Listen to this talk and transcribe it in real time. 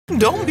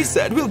Don't be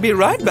sad, we'll be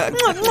right back.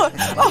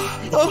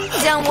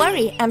 Don't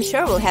worry, I'm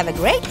sure we'll have a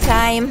great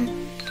time.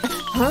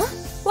 Huh?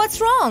 What's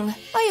wrong?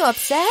 Are you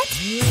upset?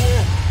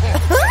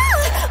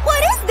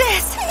 What is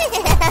this?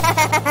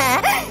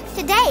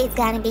 Today is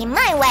gonna be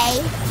my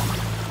way.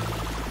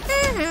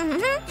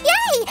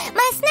 Yay!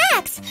 My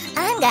snacks!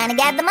 I'm gonna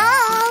get them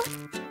all.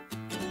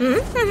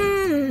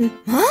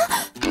 Huh?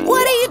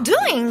 What are you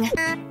doing?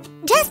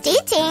 Just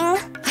eating.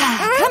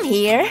 Come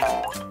here.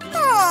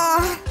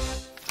 Oh.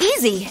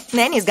 Easy.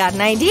 Nanny's got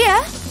an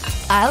idea.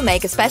 I'll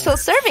make a special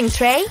serving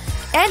tray.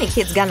 Any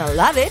kid's gonna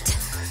love it.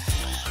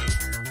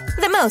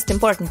 The most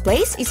important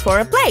place is for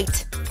a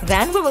plate.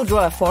 Then we will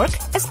draw a fork,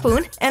 a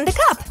spoon, and a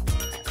cup.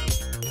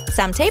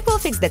 Some tape will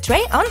fix the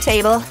tray on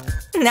table.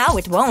 Now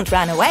it won't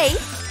run away.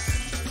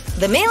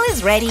 The meal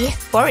is ready.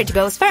 Porridge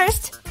goes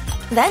first.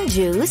 Then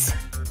juice.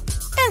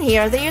 And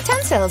here are the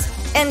utensils.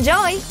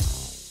 Enjoy!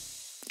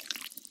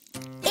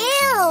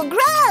 Ew,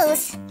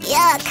 gross!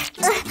 Yuck!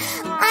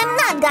 I'm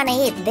not gonna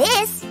eat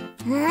this.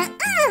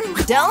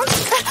 Don't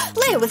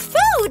play with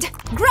food!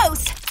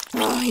 Gross!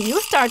 You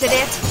started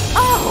it.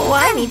 Oh,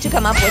 I need to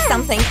come up with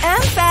something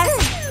and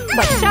fast.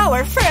 But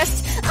shower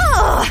first.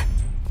 Oh.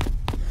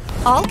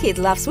 All kids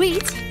love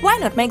sweets. Why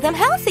not make them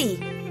healthy?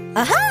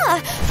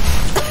 Aha!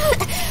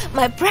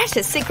 My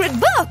precious secret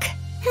book.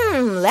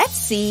 Let's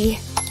see.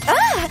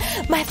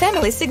 My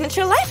family's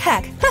signature life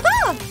hack.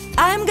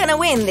 I'm gonna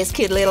win this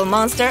cute little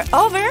monster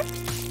over.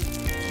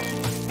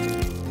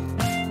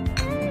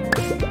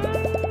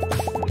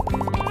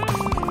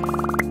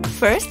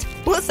 First,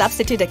 we'll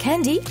substitute a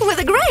candy with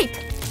a grape.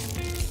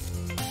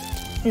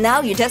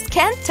 Now you just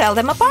can't tell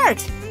them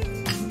apart.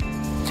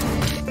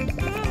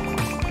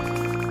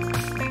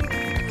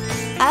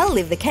 I'll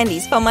leave the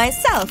candies for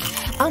myself.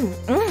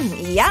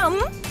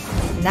 Yum!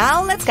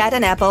 Now let's cut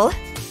an apple.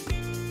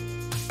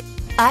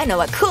 I know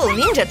a cool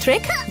ninja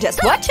trick.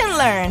 Just watch and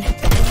learn.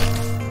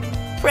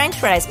 French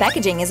fries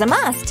packaging is a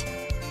must.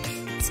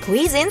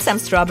 Squeeze in some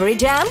strawberry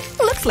jam.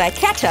 Looks like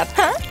ketchup,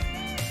 huh?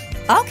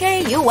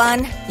 Okay, you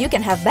won. You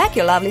can have back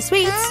your lovely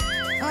sweets.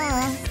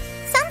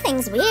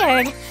 Something's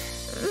weird,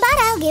 but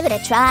I'll give it a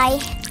try.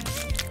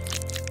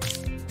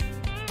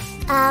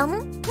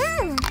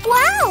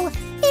 Wow!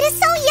 It is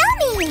so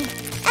yummy!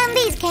 And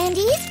these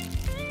candies?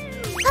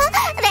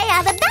 They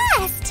are the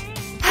best!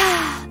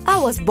 I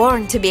was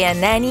born to be a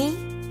nanny.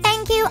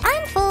 Thank you,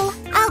 I'm full.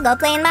 I'll go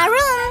play in my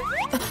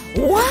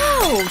room.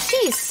 Wow,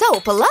 she's so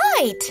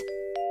polite.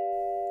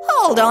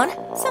 Hold on,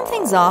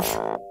 something's off.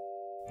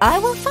 I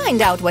will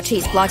find out what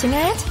she's plotting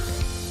at.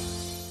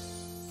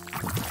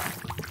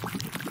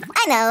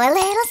 I know a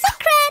little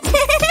secret!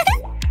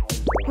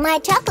 My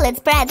chocolate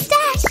spread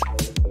stash!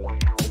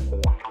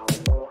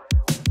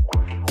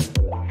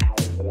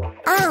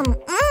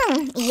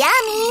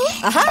 Yummy!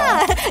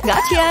 Aha!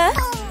 Gotcha!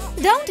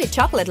 Don't eat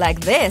chocolate like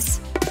this.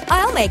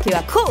 I'll make you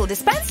a cool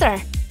dispenser.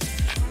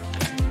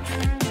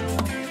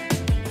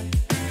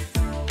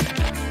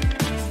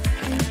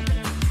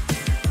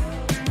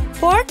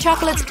 Pour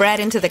chocolate spread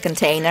into the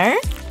container.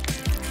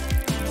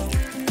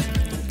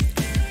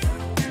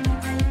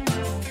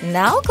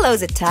 Now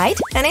close it tight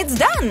and it's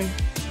done.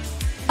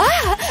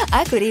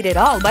 I could eat it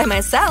all by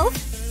myself.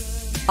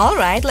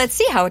 Alright, let's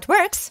see how it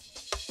works.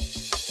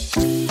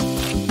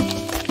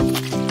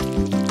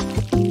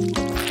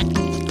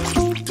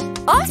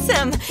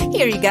 Awesome!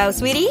 Here you go,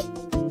 sweetie.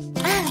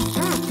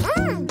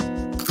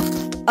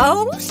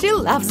 Oh, she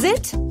loves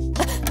it.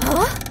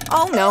 Huh?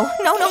 Oh, no.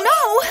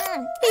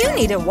 You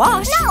need a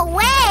wash. No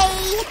way!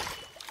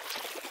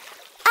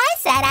 I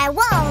said I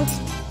won't.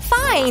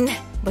 Fine.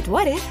 But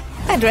what if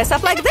I dress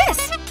up like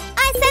this?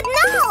 I said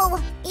no!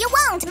 You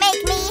won't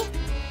make me.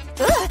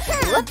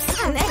 Whoops,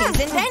 Nanny's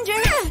in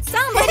danger.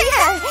 Somebody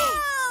help!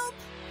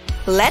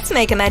 Let's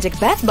make a magic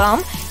bath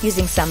bomb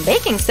using some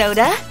baking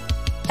soda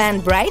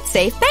and bright,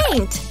 safe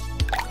paint.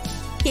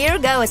 Here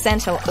go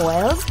essential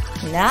oils.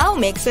 Now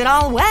mix it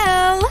all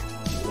well.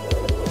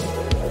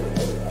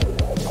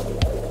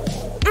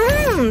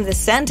 The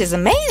scent is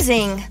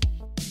amazing.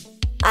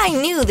 I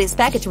knew this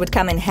package would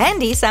come in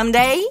handy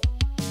someday.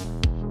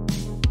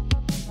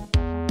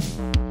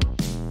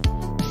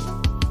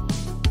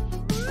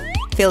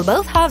 Fill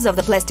both halves of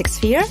the plastic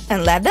sphere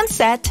and let them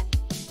set.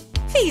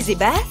 Easy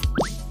bath.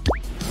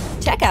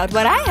 Check out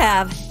what I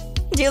have.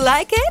 Do you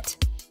like it?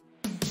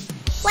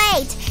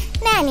 Wait,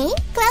 Nanny,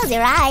 close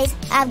your eyes.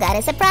 I've got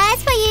a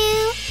surprise for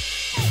you.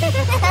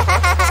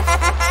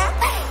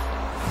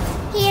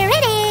 Here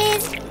it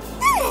is.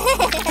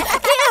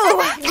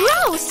 Ew,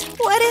 gross!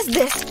 What is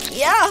this?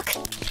 Yuck!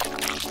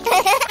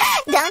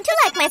 Don't you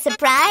like my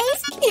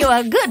surprise? You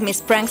are good,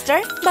 Miss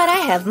Prankster, but I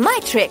have my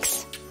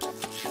tricks.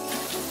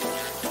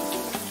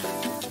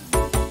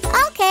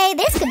 Okay,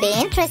 this could be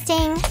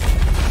interesting.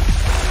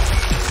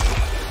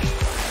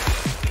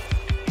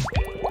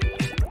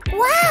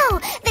 Wow,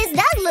 this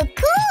does look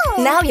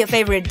cool! Now your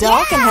favorite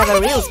doll can have a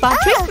real spa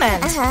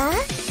treatment.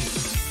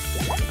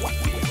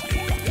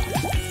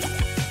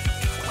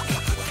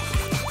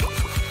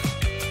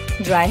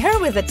 Dry her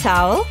with a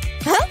towel.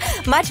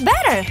 Much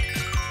better.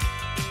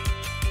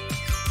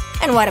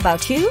 And what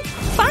about you?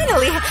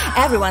 Finally,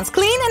 everyone's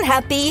clean and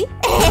happy.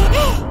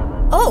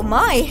 Oh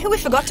my, we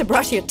forgot to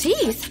brush your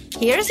teeth.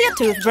 Here's your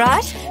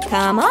toothbrush.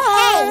 Come on.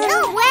 Hey,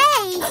 no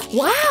way.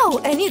 Wow,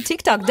 a new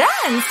TikTok dance.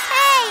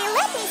 Hey,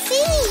 let me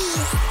see.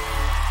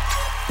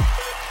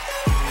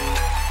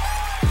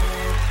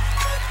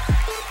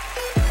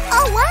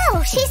 Oh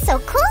wow, she's so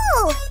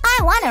cool.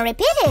 I want to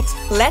repeat it.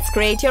 Let's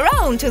create your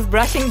own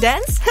toothbrushing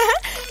dance.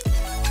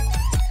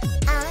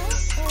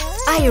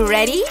 Are you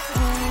ready?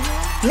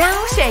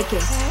 Now shake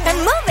it and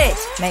move it.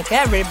 Make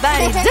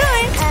everybody do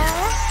it.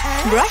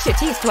 Brush your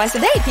teeth twice a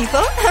day,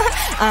 people.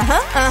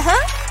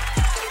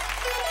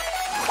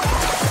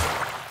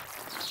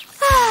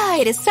 Ah,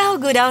 it is so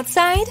good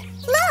outside.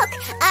 Look,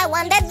 I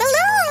won that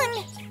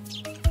balloon.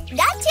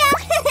 Gotcha.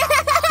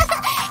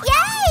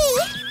 Yay.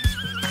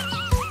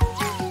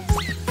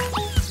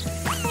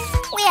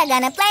 We are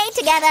gonna play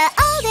together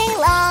all day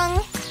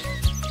long.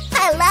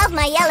 I love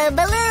my yellow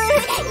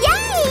balloon.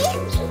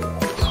 Yay.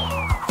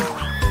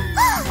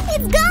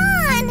 It's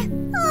gone.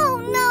 Oh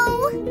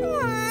no.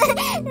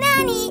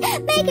 Nanny,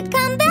 make it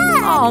come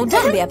back. Oh,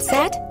 don't be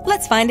upset.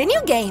 Let's find a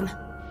new game.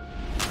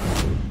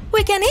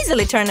 We can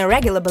easily turn a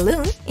regular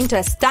balloon into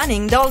a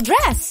stunning doll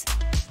dress.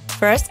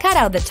 First, cut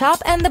out the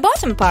top and the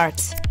bottom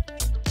parts.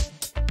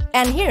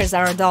 And here's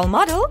our doll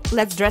model.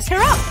 Let's dress her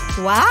up.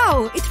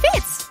 Wow, it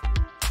fits.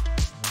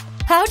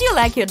 How do you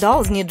like your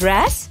doll's new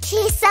dress?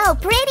 She's so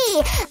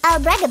pretty. I'll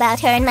brag about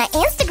her on my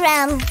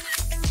Instagram.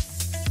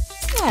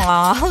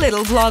 Aw,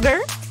 little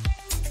vlogger.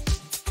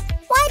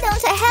 Why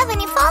don't I have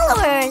any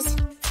followers?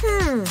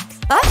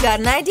 I've got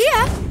an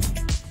idea.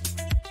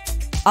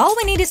 All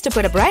we need is to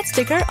put a bright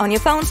sticker on your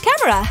phone's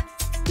camera.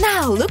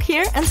 Now look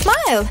here and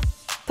smile.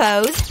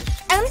 Pose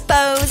and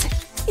pose.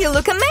 You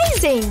look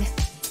amazing.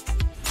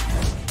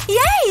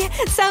 Yay!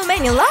 So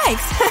many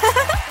likes.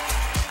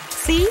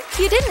 See,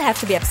 you didn't have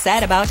to be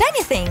upset about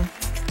anything.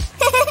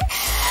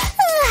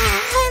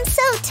 I'm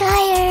so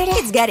tired.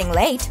 It's getting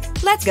late.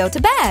 Let's go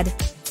to bed.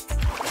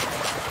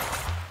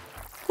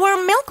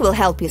 Warm milk will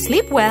help you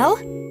sleep well.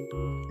 Ew,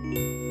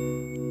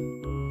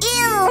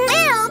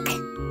 milk!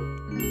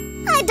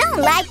 I don't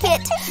like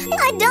it.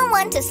 I don't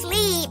want to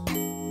sleep.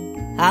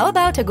 How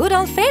about a good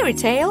old fairy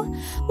tale?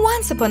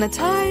 Once upon a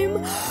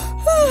time...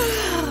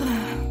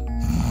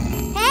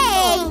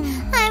 Hey,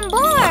 I'm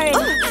bored.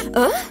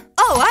 Oh,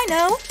 I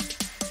know.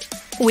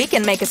 We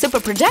can make a super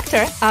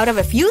projector out of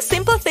a few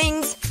simple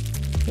things.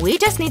 We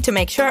just need to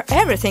make sure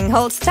everything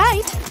holds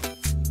tight.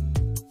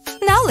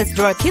 Now let's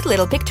draw a cute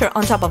little picture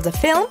on top of the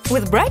film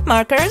with bright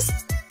markers.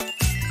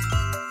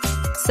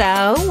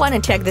 So, wanna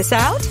check this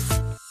out?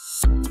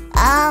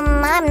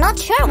 I'm not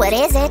sure what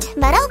is it,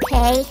 but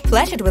okay.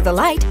 Flash it with the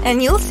light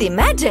and you'll see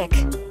magic.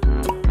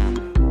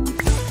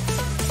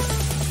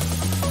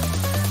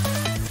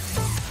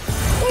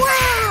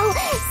 Wow,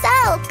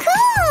 so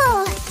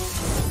cool!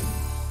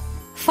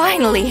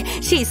 Finally,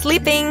 she's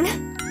sleeping.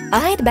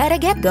 I'd better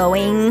get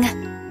going.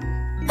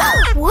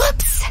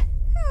 Whoops!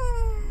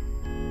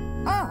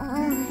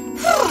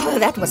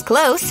 That was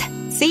close.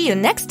 See you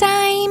next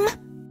time.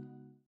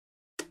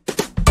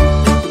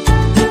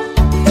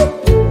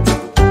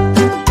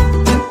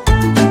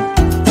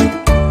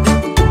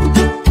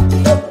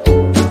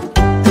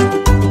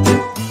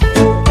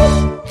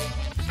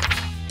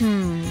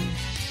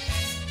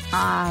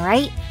 All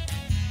right.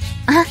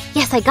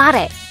 Yes, I got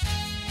it.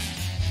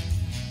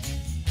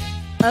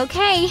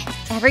 Okay,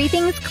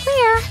 everything's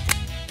clear.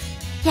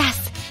 Yes,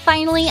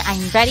 finally,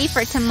 I'm ready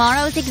for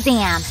tomorrow's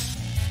exam.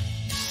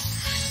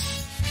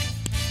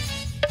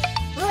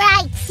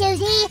 Right,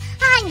 Susie.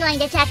 I'm going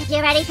to check if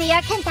you're ready for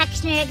your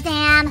confectioner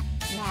exam.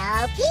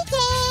 No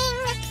peeking.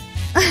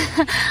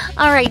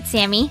 All right,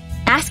 Sammy,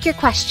 ask your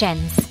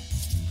questions.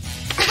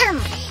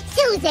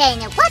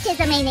 Susan, what is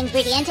the main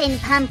ingredient in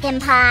pumpkin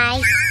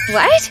pie?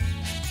 What?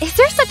 Is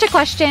there such a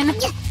question?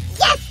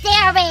 Yes,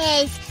 there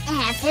is.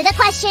 Answer the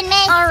question,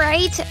 miss. All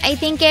right, I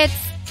think it's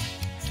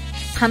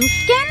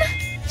pumpkin?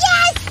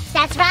 Yes,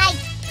 that's right.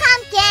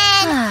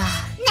 Pumpkin.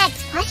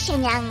 Next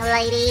question, young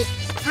lady.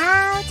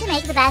 How to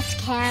make the best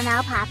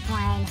caramel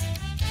popcorn?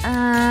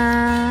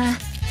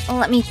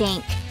 Let me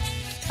think.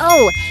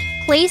 Oh,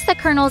 place the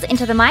kernels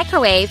into the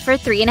microwave for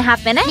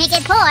 3.5 minutes? Make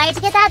it 4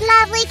 to get that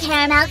lovely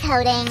caramel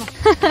coating.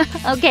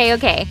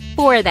 Okay.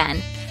 4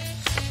 then.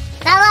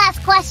 The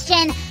last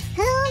question.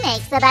 Who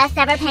makes the best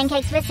ever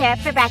pancakes with syrup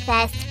for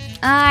breakfast?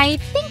 I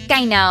think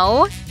I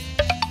know.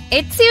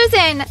 It's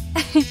Susan.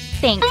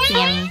 Thanks,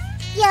 Sammy.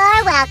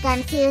 You're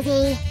welcome,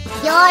 Susie.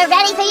 You're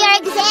ready for your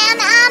exam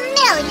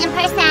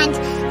 1,000,000%.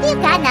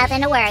 You've got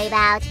nothing to worry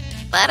about.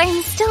 But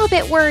I'm still a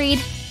bit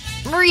worried.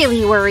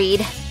 Really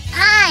worried.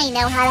 I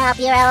know how to help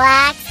you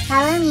relax.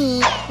 Follow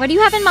me. What do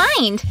you have in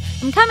mind?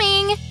 I'm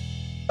coming.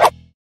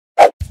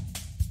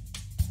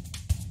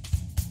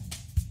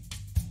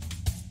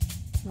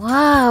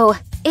 Whoa,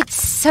 it's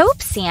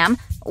soap, Sam.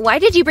 Why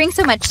did you bring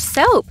so much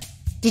soap?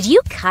 Did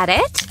you cut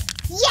it?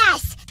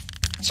 Yes!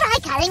 Try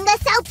cutting the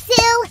soap,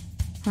 Sue!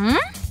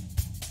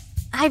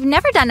 I've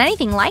never done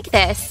anything like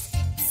this.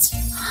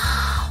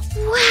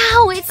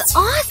 Wow, it's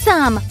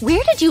awesome!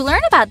 Where did you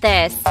learn about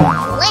this? Where?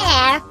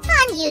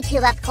 On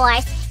YouTube, of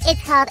course.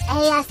 It's called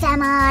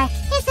ASMR.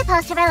 It's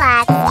supposed to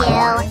relax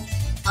you.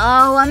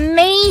 Oh,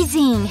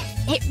 amazing!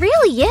 It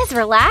really is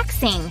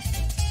relaxing.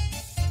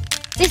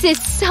 This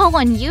is so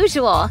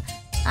unusual.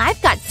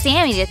 I've got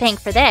Sammy to thank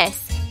for this.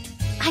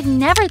 I've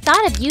never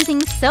thought of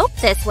using soap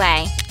this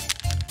way.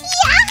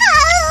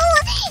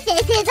 Yahoo!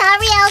 This is a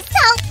real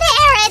soap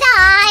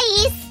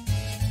paradise!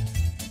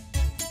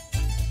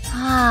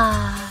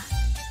 Ah.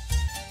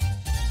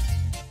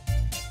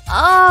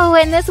 Oh,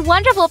 and this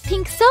wonderful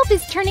pink soap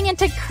is turning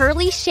into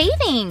curly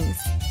shavings.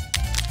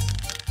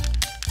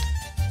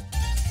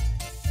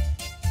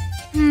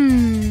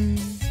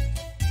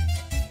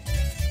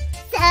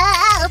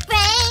 Soap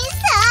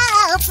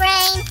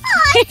rain,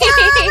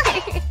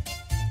 awesome!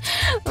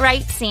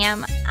 Right,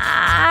 Sam.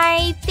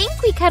 I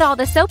think we cut all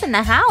the soap in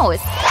the house.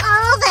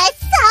 All the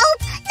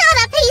soap?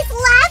 Not a piece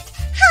left?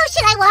 How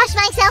should I wash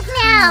myself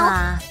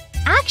now?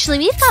 Actually,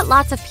 we've got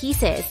lots of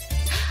pieces.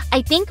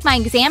 I think my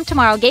exam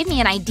tomorrow gave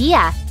me an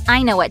idea.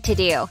 I know what to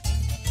do.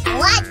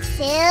 What,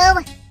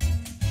 Sue?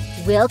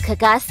 We'll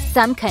cook us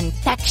some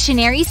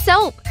confectionery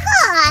soap.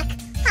 Cook?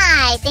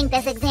 I think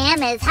this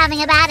exam is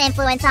having a bad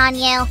influence on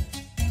you.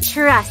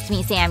 Trust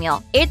me,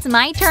 Samuel. It's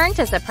my turn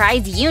to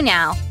surprise you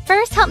now.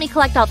 First, help me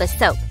collect all the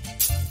soap.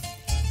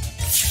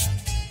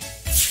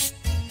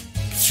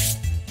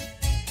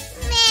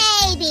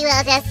 Maybe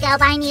we'll just go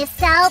buy new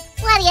soap.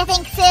 What do you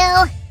think,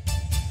 Sue?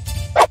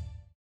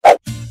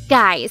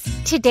 Guys,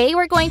 today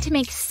we're going to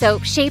make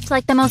soap shaped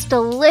like the most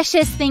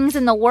delicious things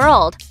in the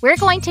world. We're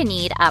going to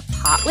need a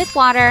pot with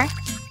water,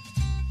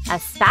 a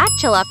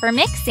spatula for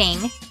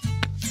mixing,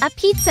 a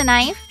pizza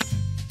knife,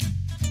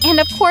 and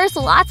of course,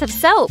 lots of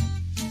soap.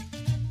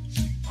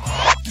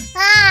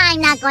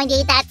 I'm not going to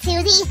eat that,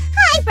 Susie.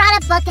 I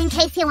brought a book in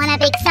case you want to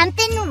bake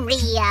something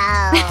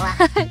real.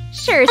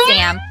 Sure,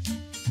 Sam.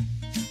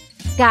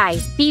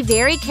 Guys, be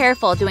very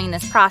careful doing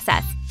this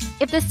process.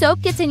 If the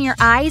soap gets in your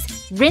eyes,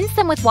 rinse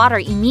them with water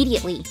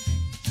immediately.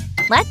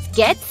 Let's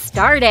get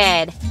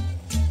started.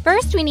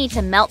 First, we need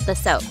to melt the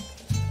soap.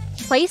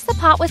 Place the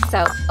pot with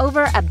soap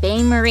over a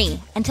bain-marie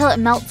until it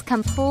melts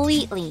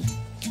completely.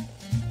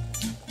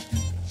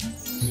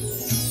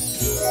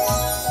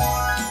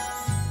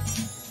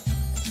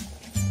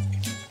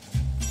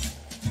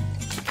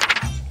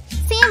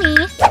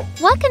 Sammy,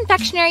 what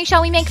confectionery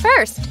shall we make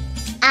first?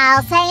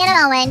 I'll say in a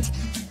moment.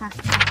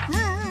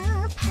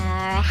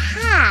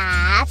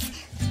 Perhaps.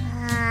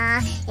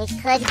 It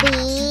could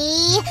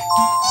be…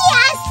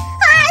 Yes!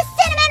 A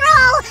cinnamon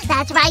roll!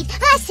 That's right,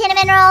 a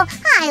cinnamon roll!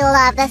 I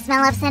love the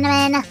smell of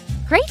cinnamon.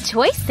 Great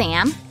choice,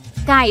 Sam.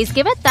 Guys,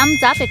 give a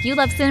thumbs up if you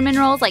love cinnamon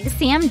rolls like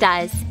Sam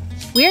does.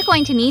 We're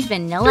going to need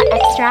vanilla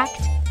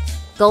extract,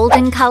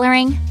 golden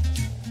coloring,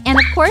 and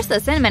of course the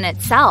cinnamon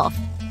itself.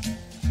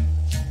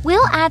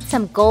 We'll add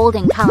some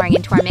golden coloring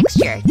into our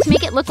mixture to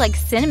make it look like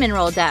cinnamon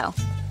roll dough.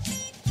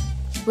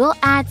 We'll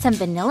add some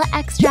vanilla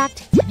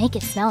extract to make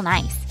it smell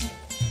nice,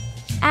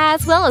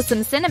 as well as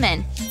some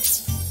cinnamon.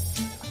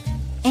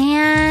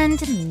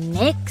 And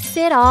mix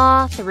it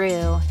all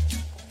through.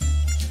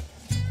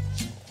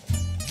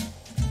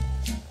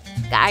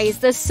 Guys,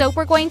 the soap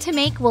we're going to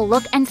make will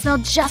look and smell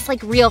just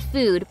like real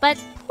food, but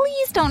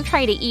please don't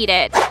try to eat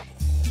it.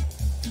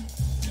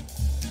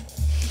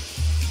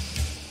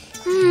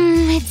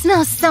 It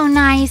smells so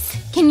nice.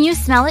 Can you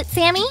smell it,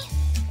 Sammy?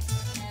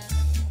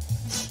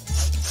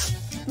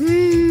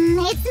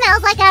 It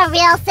smells like a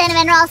real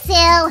cinnamon roll,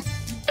 Sue.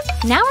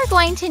 Now we're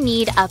going to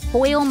need a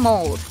foil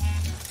mold.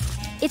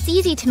 It's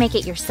easy to make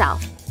it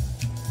yourself.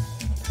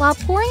 While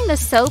pouring the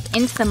soap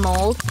into the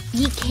mold,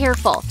 be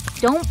careful.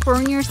 Don't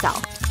burn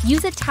yourself.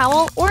 Use a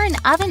towel or an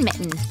oven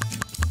mitten.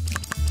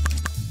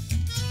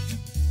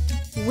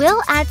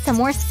 We'll add some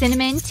more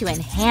cinnamon to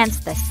enhance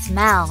the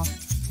smell.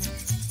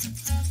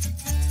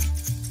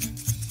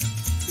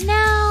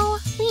 Now,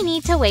 we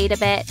need to wait a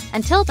bit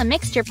until the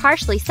mixture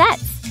partially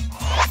sets.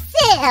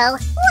 Sue,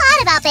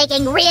 what about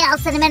baking real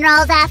cinnamon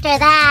rolls after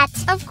that?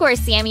 Of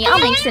course, Sammy, I'll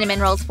make cinnamon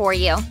rolls for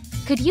you.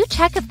 Could you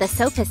check if the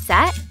soap is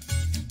set?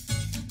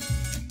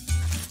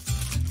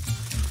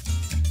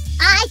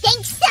 I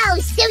think so,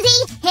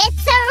 Susie.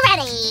 It's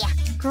ready.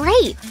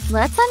 Great!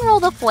 Let's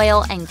unroll the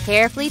foil and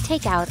carefully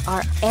take out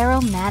our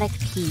aromatic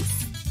piece.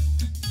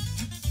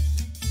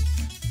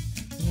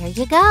 Here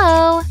you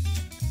go.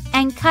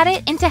 And cut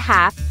it into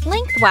half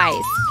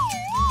lengthwise.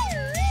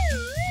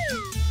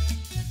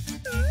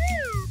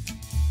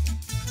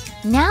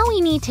 Now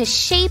we need to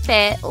shape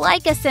it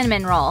like a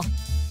cinnamon roll.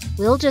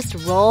 We'll just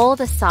roll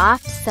the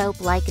soft soap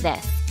like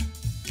this.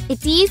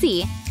 It's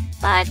easy,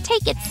 but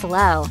take it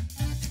slow.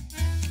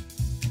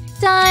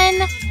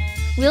 Done!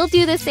 We'll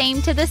do the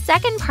same to the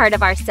second part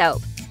of our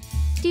soap.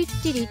 Like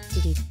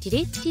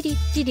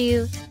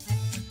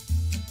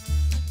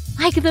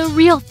the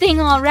real thing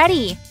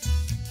already!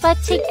 But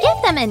to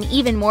give them an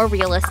even more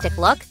realistic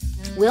look,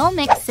 we'll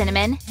mix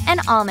cinnamon and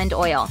almond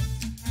oil.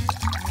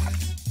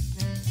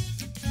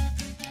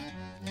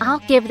 I'll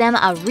give them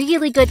a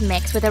really good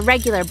mix with a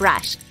regular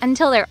brush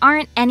until there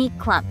aren't any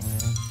clumps.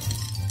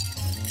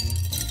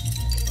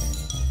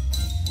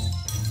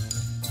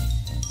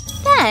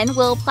 then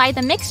we'll apply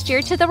the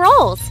mixture to the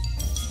rolls.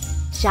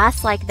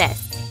 Just like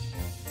this.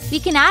 We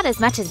can add as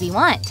much as we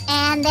want.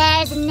 And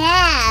there's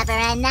never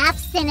enough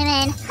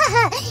cinnamon.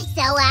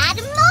 So add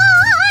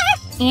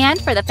more!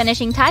 And for the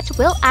finishing touch,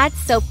 we'll add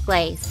soap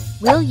glaze.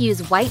 We'll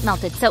use white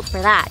melted soap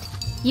for that.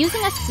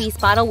 Using a squeeze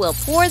bottle, we'll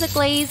pour the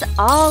glaze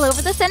all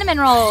over the cinnamon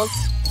rolls.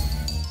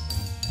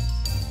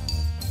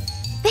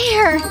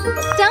 There!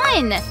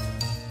 Done!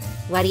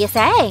 What do you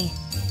say?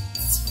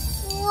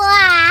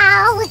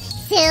 Wow!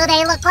 Do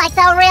they look like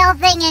the real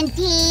thing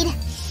indeed?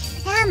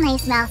 And they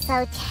smell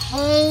so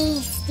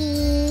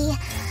tasty.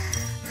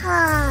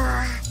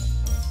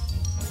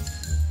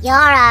 You're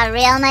a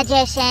real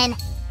magician.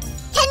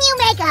 Can you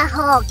make a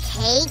whole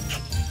cake?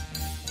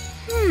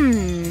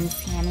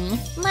 Sammy,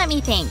 let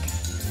me think.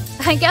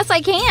 I guess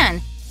I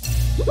can.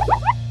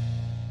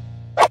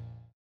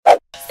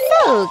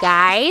 So,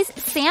 guys,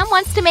 Sam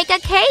wants to make a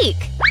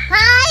cake.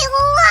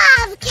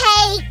 I love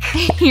cake!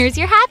 Here's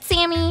your hat,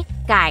 Sammy.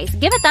 Guys,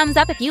 give a thumbs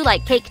up if you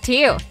like cake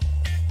too.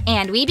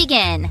 And we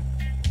begin.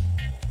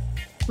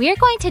 We're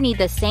going to need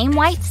the same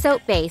white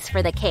soap base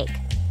for the cake.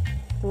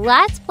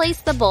 Let's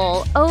place the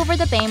bowl over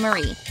the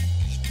bain-marie.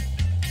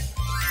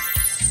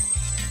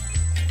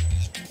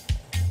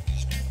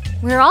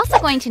 We're also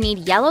going to need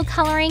yellow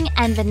coloring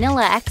and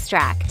vanilla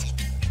extract.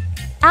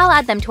 I'll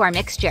add them to our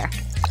mixture.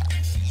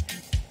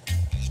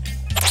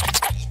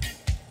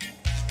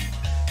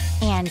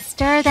 And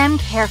stir them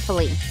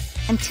carefully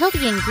until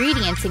the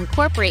ingredients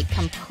incorporate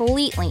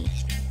completely.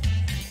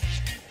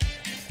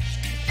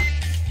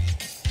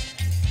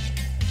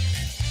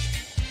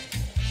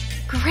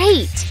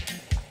 Great!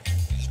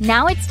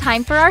 Now it's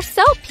time for our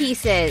soap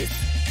pieces.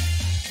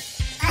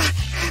 Here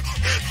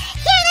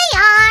they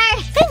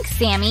are! Thanks,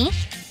 Sammy.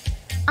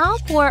 I'll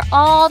pour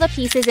all the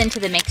pieces into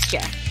the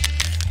mixture.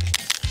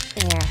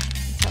 There,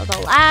 until the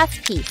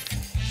last piece.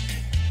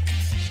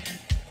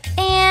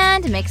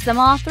 And mix them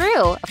all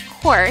through. Of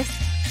course,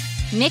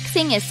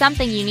 mixing is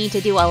something you need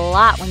to do a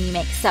lot when you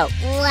make soap.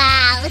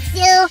 Wow,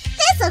 Sue,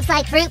 this looks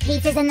like fruit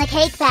pieces in the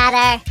cake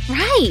batter.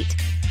 Right!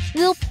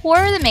 We'll pour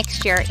the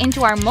mixture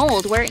into our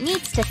mold where it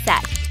needs to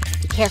set.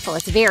 Be careful,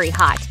 it's very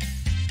hot.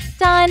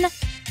 Done!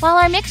 While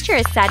our mixture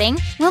is setting,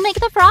 we'll make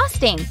the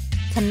frosting.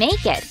 To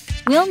make it,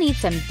 we'll need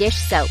some dish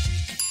soap.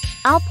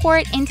 I'll pour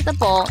it into the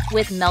bowl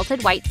with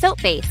melted white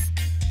soap base.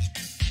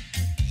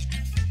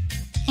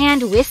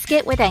 And whisk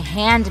it with a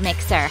hand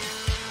mixer.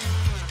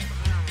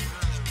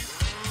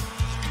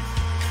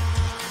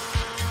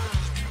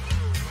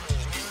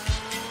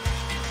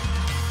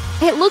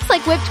 It looks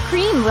like whipped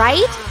cream,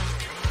 right?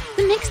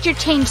 The mixture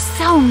changed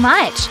so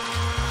much.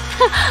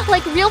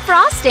 Like real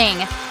frosting.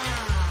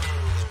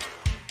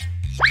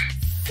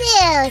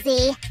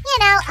 Susie, you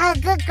know, a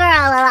good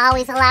girl will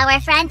always allow her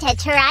friend to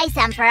try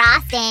some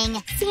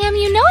frosting. Sam,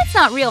 you know it's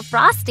not real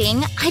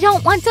frosting. I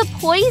don't want to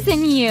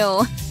poison you.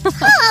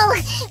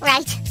 Oh,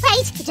 right.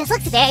 It just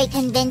looks very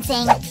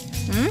convincing.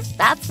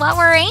 That's what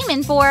we're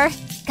aiming for.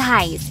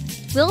 Guys,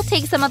 we'll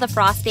take some of the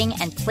frosting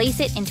and place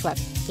it into a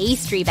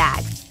pastry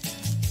bag.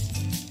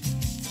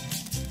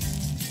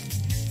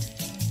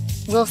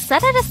 We'll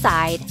set it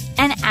aside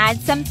and add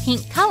some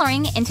pink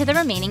coloring into the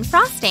remaining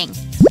frosting.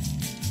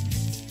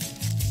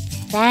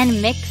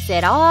 Then mix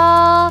it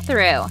all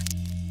through.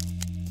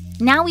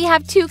 Now we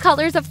have 2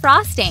 colors of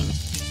frosting.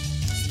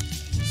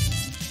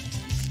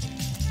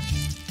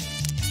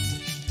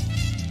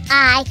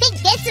 I think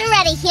it's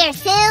ready here,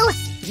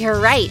 Sue. You're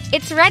right,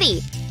 it's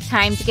ready.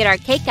 Time to get our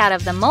cake out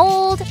of the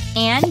mold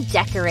and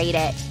decorate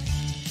it.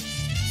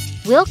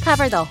 We'll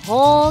cover the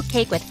whole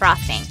cake with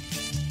frosting.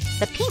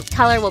 The pink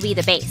color will be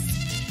the base.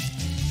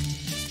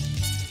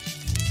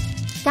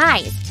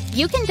 Guys,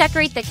 you can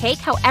decorate the cake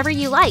however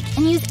you like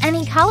and use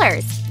any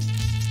colors.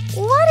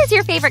 What is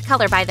your favorite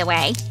color, by the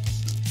way?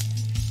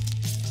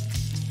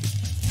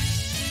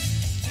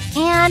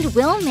 And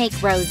we'll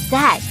make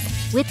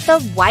rosettes with the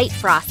white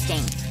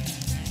frosting.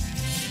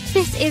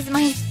 This is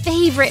my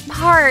favorite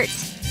part.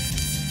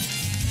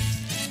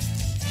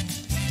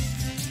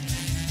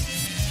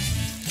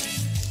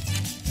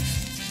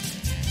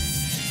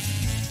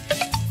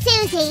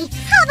 Susie,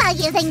 how about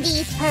using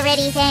these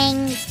pretty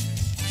things?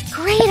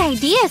 Great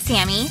idea,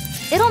 Sammy.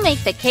 It'll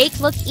make the cake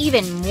look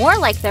even more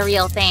like the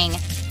real thing.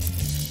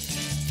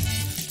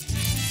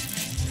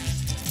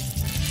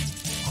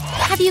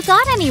 Have you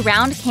got any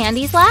round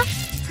candies left?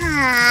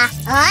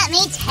 Let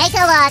me take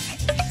a look.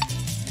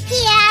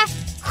 Here.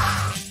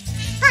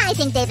 I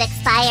think they've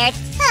expired.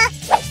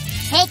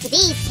 Take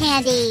these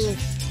candies.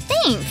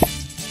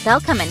 Thanks.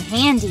 They'll come in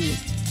handy.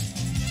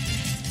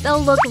 They'll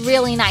look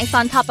really nice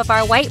on top of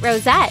our white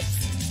rosettes.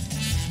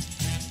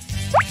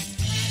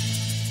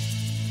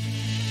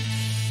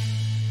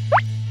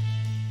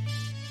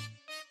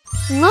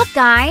 Look,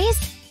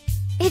 guys!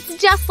 It's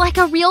just like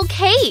a real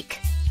cake!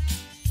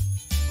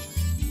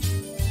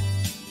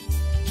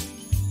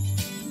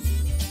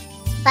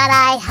 But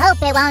I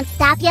hope it won't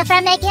stop you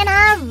from making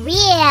a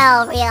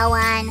real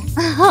one.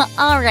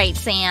 Alright,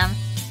 Sam.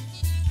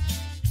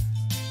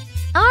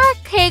 Our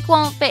cake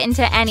won't fit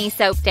into any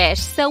soap dish,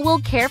 so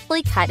we'll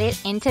carefully cut it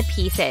into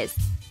pieces.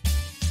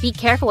 Be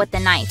careful with the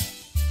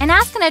knife, and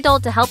ask an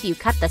adult to help you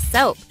cut the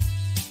soap.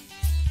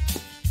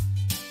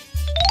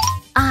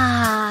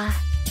 Ah,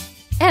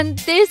 and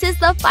this is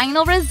the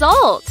final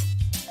result!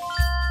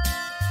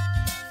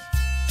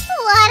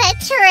 What a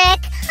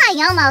trick!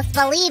 I almost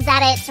believe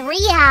that it's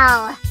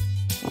real.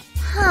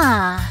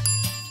 Huh.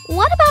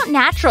 What about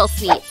natural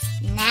sweets?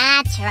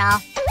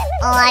 Natural?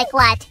 Like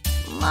what?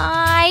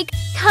 Like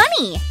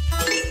honey.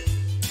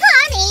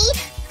 Honey?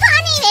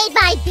 Honey made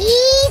by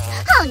bees?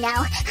 Oh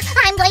no,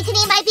 I'm going to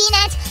need my bee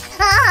net.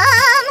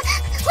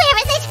 Where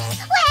is it?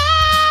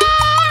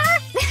 Where?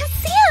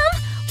 Sam,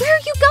 where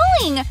are you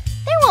going?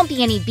 There won't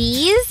be any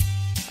bees.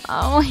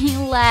 Oh, he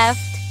left.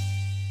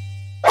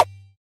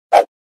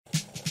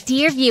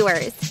 Dear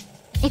viewers,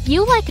 if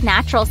you like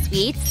natural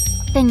sweets,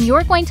 then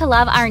you're going to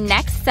love our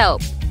next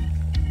soap.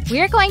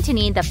 We're going to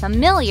need the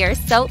familiar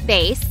soap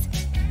base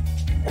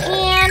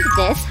and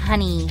this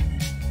honey,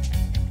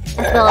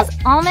 as well as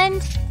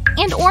almond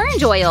and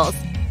orange oils.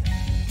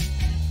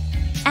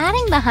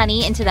 Adding the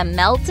honey into the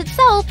melted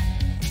soap.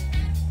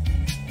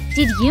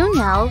 Did you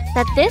know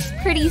that this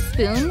pretty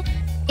spoon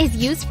is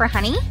used for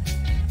honey?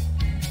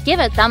 Give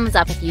a thumbs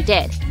up if you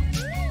did.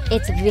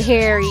 It's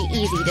very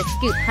easy to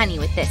scoop honey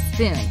with this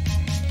spoon.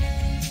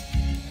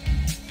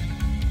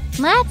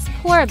 Let's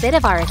pour a bit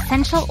of our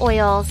essential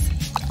oils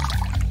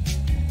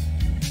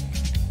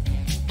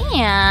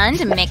and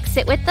mix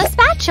it with the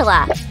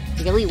spatula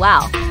really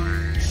well.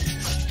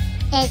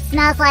 It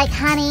smells like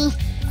honey,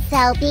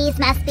 so bees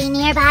must be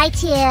nearby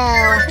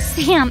too.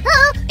 Sam,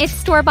 it's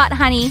store-bought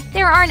honey.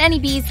 There aren't any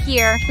bees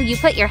here. Will you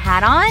put your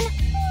hat on? No,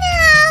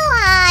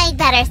 I'd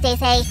better stay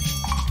safe.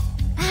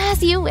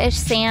 As you wish,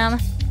 Sam.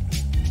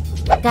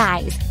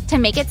 Guys, to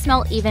make it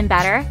smell even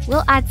better,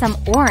 we'll add some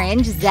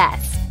orange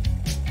zest.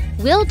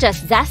 We'll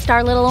just zest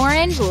our little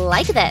orange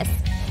like this.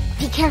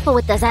 Be careful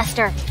with the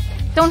zester.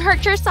 Don't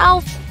hurt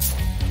yourself.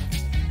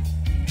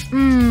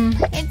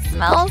 It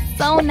smells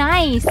so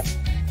nice.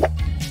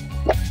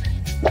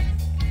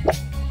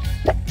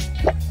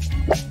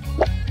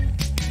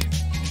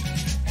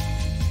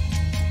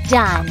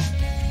 Done.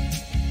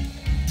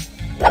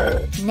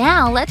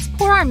 Now let's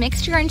pour our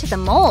mixture into the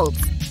molds.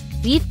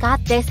 We've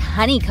got this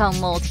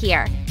honeycomb mold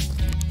here.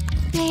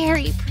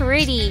 Very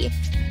pretty.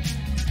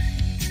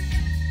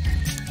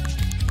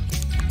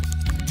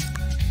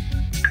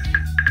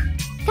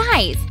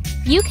 Guys,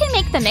 you can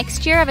make the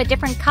mixture of a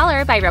different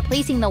color by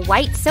replacing the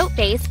white soap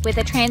base with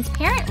a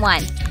transparent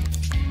one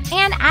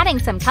and adding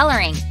some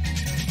coloring.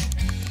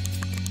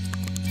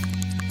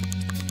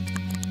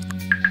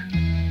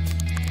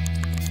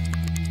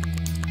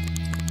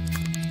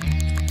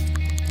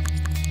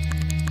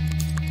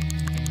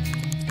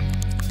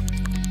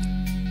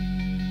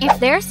 If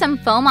there's some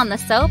foam on the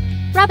soap,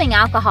 rubbing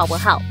alcohol will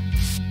help.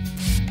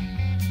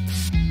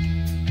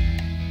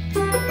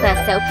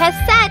 The soap has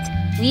set!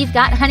 We've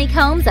got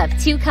honeycombs of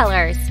 2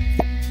 colors.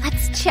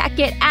 Let's check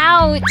it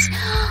out!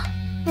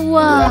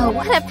 Whoa,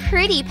 what a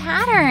pretty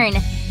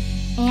pattern!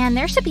 And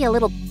there should be a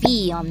little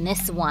bee on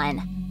this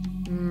one.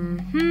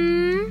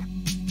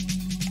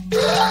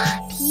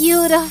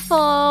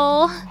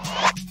 Beautiful!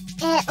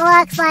 It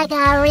looks like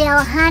a real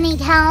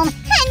honeycomb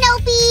and no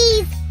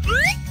bees!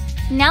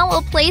 Now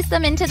we'll place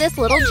them into this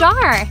little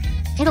jar.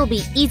 It'll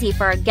be easy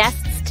for our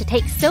guests to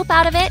take soap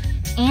out of it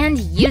and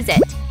use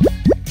it.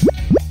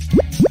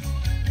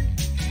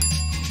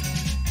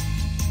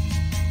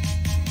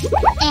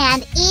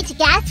 And each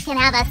guest can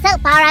have a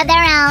soap bar of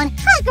their own.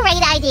 A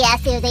great idea,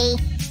 Susie.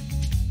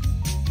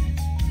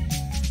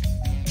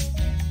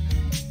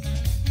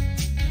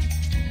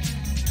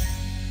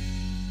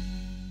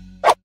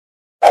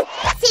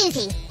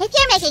 Susie, if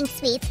you're making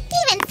sweets,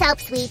 even soap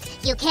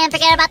sweets, you can't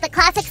forget about the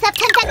classics of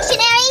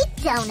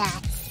confectionery,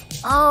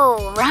 donuts.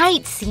 Oh,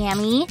 right,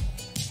 Sammy.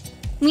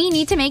 We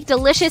need to make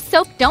delicious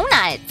soap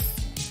donuts.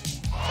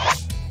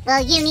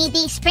 Will you need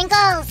these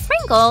sprinkles?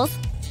 Sprinkles?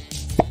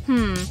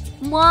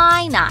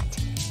 Why not?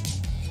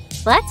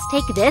 Let's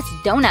take this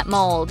donut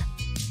mold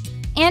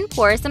and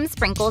pour some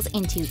sprinkles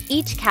into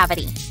each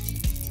cavity.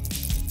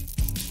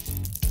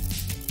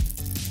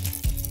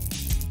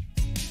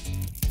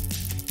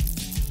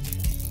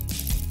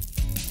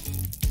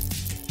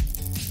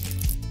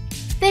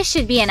 This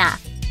should be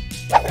enough.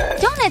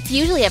 Donuts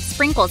usually have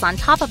sprinkles on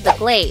top of the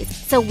glaze,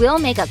 so we'll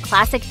make a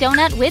classic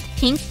donut with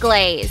pink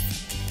glaze.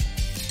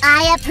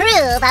 I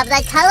approve of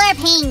the color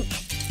pink.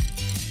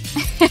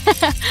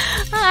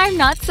 I'm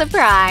not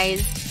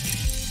surprised.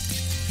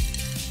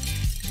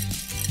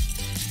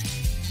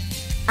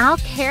 I'll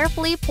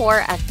carefully pour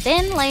a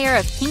thin layer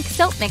of pink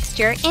soap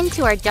mixture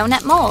into our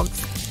donut molds.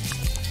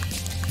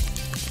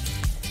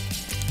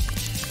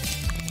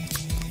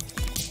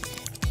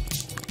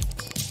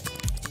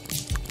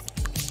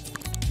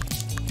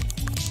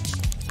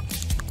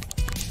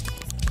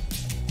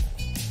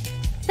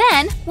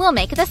 Then we'll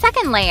make the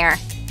second layer.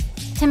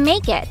 To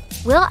make it,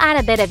 we'll add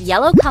a bit of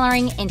yellow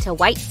coloring into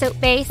white soap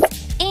base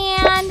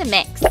and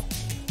mix.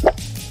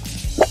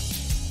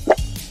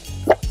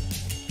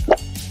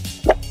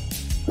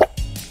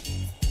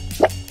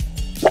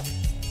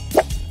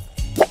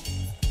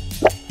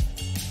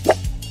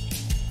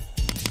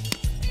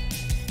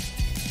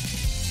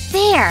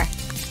 There!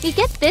 We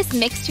get this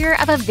mixture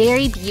of a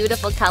very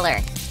beautiful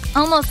color,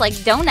 almost like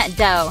donut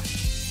dough.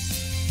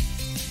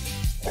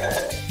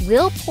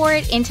 We'll pour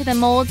it into the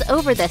molds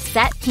over the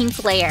set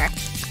pink layer.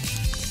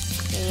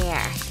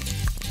 There.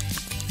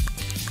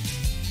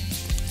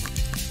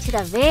 To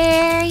the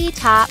very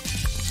top.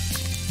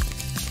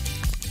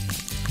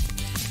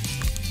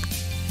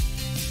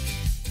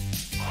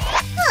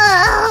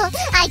 Oh,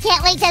 I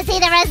can't wait to see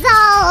the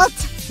result!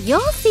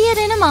 You'll see it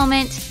in a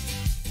moment.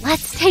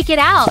 Let's take it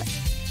out.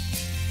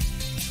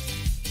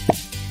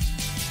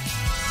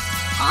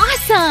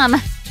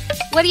 Awesome!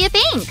 What do you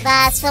think?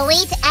 The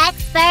sweet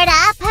expert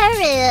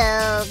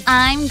approved.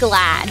 I'm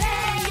glad.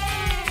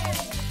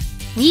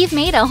 We've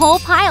made a whole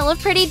pile of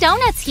pretty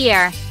donuts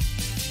here.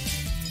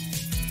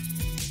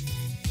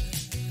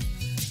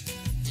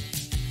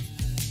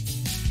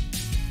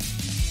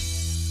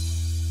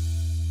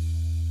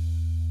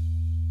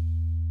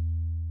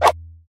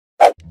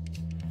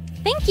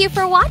 Thank you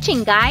for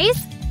watching, guys!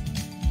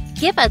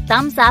 Give a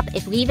thumbs up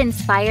if we've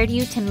inspired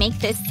you to make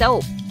this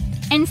soap.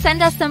 And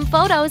send us some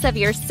photos of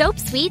your soap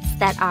sweets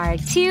that are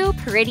too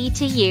pretty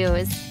to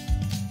use.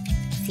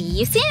 See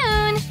you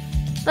soon!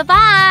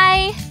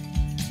 Bye-bye!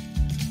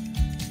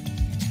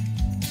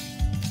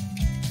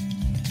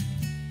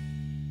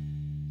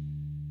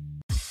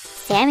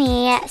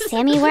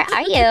 Sammy, where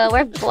are you?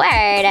 We're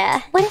bored.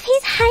 What if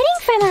he's hiding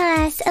from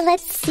us?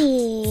 Let's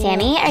see.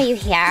 Sammy, are you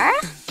here?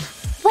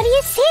 What do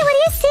you see? What do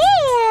you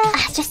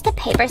see? Just the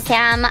paper,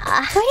 Sam.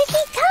 Where did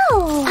he go?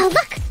 Oh,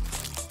 look.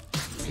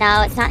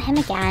 No, it's not him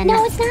again.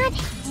 No, it's not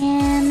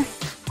him.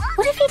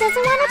 What if he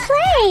doesn't want to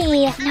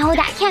play? No,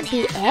 that can't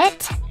be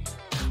it.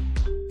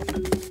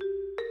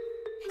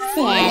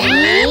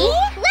 Sammy?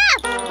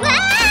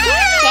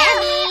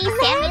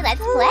 Sammy,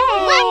 let's play.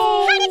 What?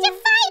 How did you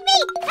find me?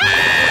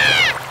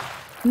 Ah!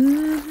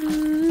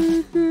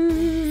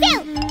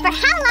 Sue, for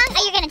how long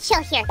are you gonna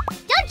chill here?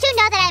 Don't you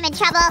know that I'm in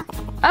trouble?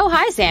 Oh,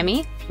 hi,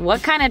 Sammy.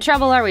 What kind of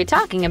trouble are we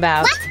talking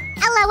about? What?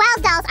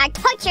 LOL dolls are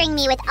torturing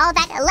me with all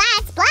that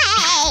let's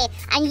play!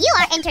 And you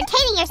are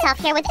entertaining yourself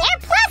here with air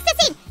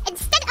plasticine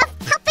instead of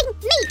helping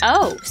me!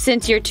 Oh,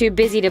 since you're too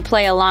busy to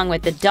play along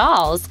with the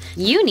dolls,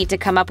 you need to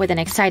come up with an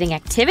exciting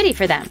activity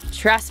for them.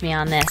 Trust me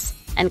on this.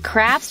 And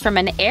crafts from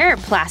an air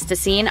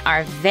plasticine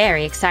are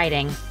very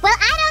exciting. Well,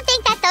 I don't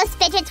think that those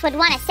fidgets would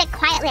want to sit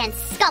quietly and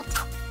sculpt.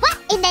 What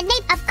in the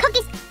name of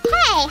cookies?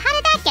 Hey, how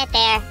did that get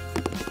there?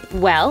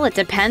 Well, it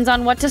depends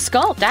on what to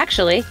sculpt,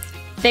 actually.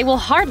 They will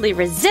hardly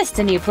resist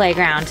a new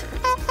playground.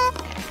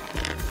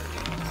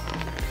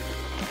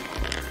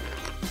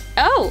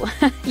 Oh,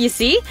 you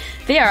see?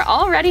 They are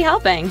already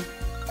helping.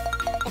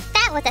 If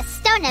that was a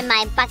stone in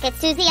my bucket,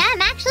 Susie,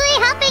 I'm actually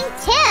helping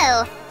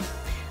too.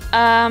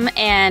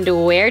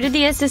 And where did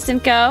the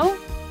assistant go?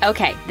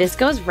 Okay, this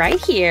goes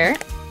right here.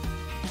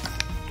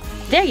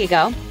 There you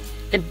go.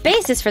 The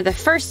basis for the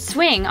first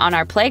swing on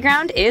our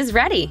playground is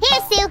ready.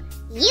 Here, Sue.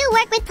 You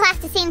work with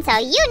plasticine, so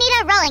you need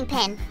a rolling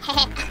pin.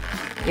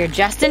 You're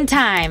just in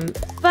time,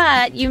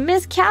 but you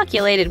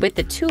miscalculated with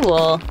the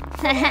tool.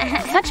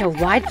 Such a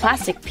wide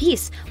plastic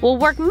piece will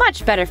work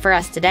much better for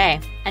us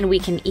today. And we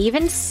can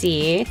even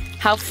see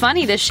how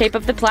funny the shape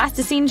of the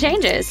plasticine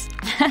changes.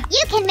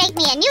 You can make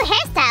me a new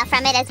hairstyle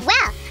from it as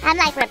well. I'm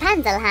like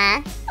Rapunzel,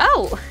 huh?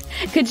 Oh,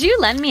 could you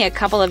lend me a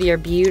couple of your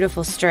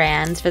beautiful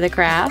strands for the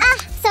craft?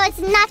 So it's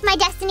not my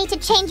destiny to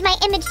change my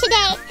image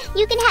today.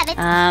 You can have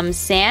it.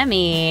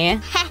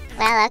 Sammy.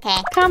 Well, okay.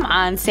 Come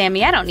on,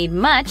 Sammy, I don't need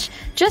much.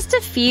 Just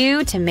a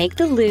few to make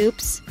the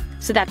loops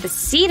so that the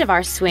seat of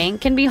our swing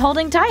can be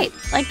holding tight,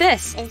 like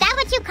this. Is that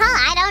what you call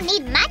I don't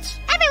need much?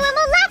 Everyone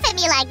will laugh at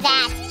me like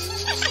that.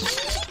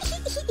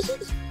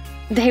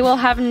 They will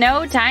have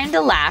no time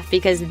to laugh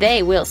because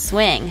they will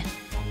swing.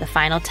 The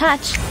final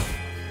touch.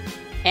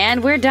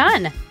 And we're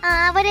done.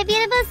 Aw, what a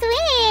beautiful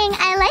swing.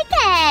 I like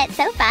it.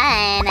 So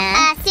fun.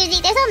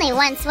 Susie, there's only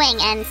one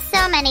swing and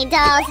so many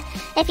dolls,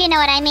 if you know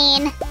what I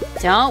mean.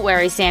 Don't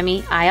worry,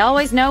 Sammy. I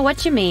always know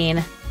what you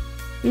mean.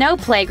 No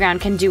playground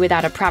can do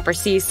without a proper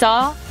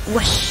seesaw.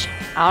 Whoosh.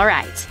 All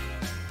right.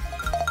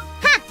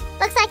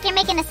 Looks like you're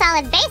making a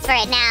solid base for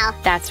it now.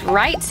 That's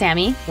right,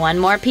 Sammy. One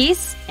more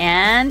piece,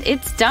 and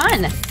it's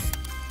done.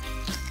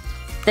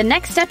 The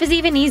next step is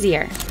even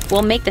easier.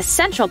 We'll make the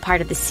central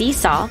part of the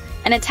seesaw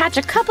and attach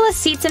a couple of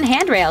seats and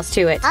handrails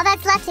to it. All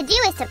that's left to do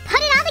is to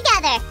put it all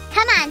together.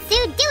 Come on,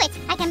 Sue, do it.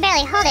 I can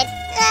barely hold it.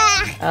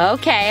 Ugh.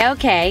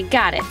 Okay,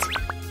 got it.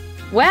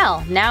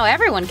 Well, now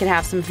everyone can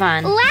have some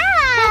fun. Wow,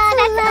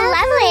 that's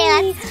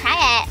lovely. Let's try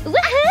it. Woohoo!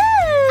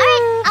 All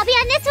right, I'll be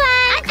on this one.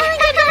 I'm going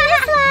to be on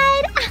this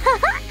slide.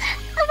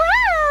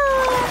 Wow!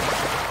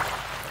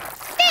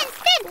 Spin!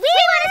 We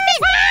want to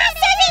spin!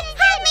 Susie,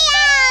 help me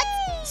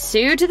out!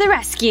 Sue to the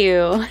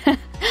rescue.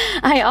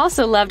 I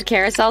also loved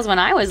carousels when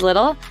I was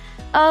little.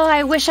 Oh,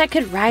 I wish I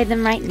could ride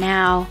them right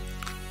now.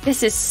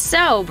 This is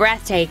so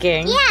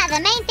breathtaking. Yeah, the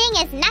main thing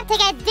is not to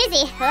get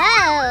dizzy.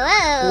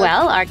 Whoa.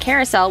 Well, our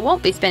carousel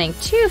won't be spinning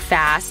too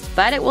fast,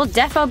 but it will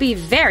defo be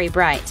very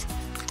bright.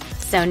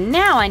 So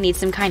now I need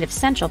some kind of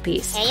central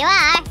piece. Here you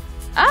are.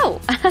 Oh,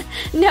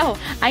 no,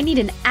 I need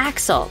an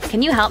axle.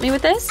 Can you help me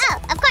with this? Oh,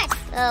 of course.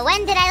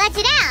 When did I let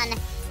you down?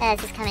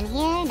 This is coming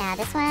here, now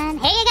this one.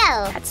 Here you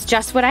go. That's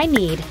just what I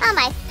need. Oh,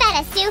 my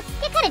feta, Sue.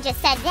 You could have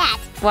just said that.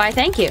 Why,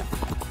 thank you.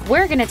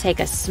 We're gonna take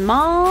a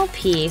small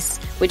piece,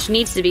 which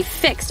needs to be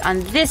fixed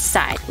on this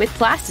side with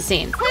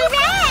plasticine.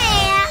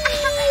 Hooray!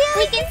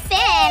 We can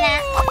spin.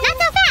 Not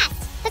so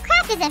fast. The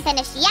craft isn't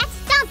finished yet.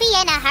 Don't be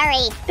in a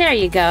hurry. There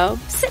you go.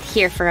 Sit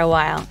here for a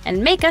while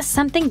and make us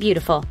something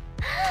beautiful.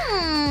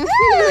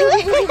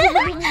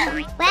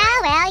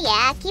 Well,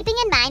 yeah. Keeping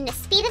in mind the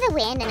speed of the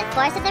wind and the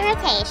force of the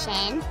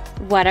rotation.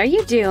 What are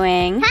you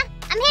doing? Huh?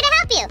 I'm here to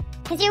help you.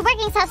 Because you're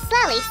working so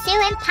slowly,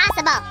 Sue.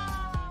 Impossible.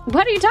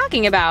 What are you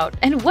talking about?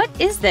 And what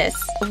is this?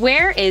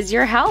 Where is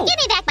your help? Give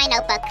me back my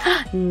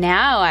notebook.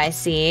 Now I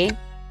see.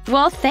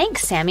 Well,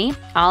 thanks, Sammy.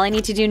 All I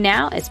need to do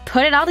now is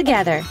put it all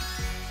together.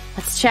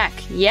 Let's check.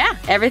 Yeah,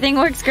 everything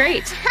works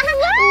great.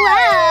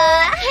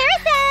 Whoa!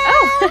 Harrison!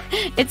 Oh,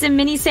 it's a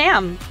mini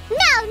Sam.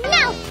 No!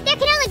 There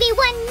can only be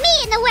one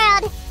me in the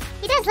world.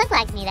 He does look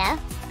like me, though.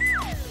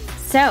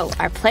 So,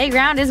 our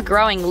playground is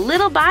growing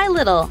little by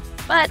little,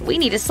 but we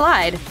need a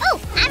slide. Oh,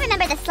 I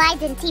remember the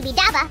slides in TB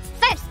Daba.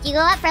 First, you go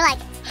up for like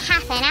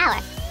half an hour.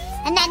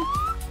 And then,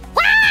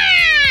 wah!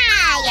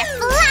 You're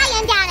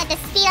flying down at the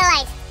speed of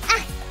light.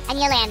 And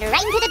you land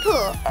right into the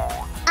pool.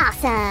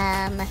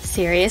 Awesome.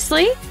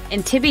 Seriously?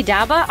 In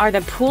Tibidaba, are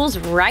the pools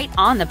right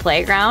on the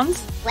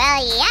playgrounds?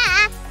 Well,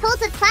 yeah. Pools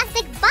with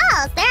plastic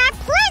balls. There are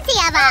plenty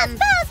of them.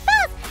 Balls.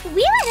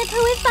 We want a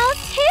pool with balls,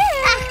 too.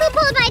 Who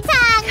pulled my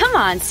tongue? Come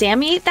on,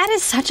 Sammy. That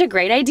is such a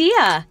great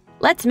idea.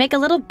 Let's make a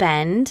little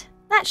bend.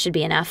 That should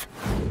be enough.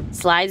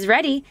 Slides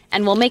ready,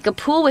 and we'll make a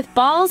pool with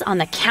balls on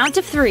the count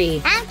of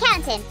 3. I'm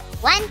counting.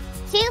 1,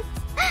 2.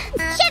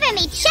 Shiver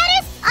me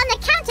cheddars! On the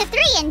count of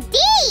 3,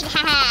 indeed!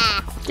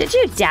 Haha! Did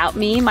you doubt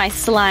me, my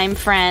slime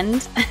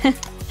friend?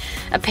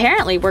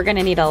 Apparently, we're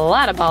gonna need a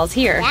lot of balls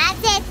here. That's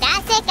it,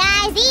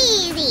 guys.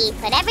 Easy.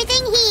 Put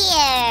everything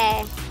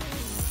here.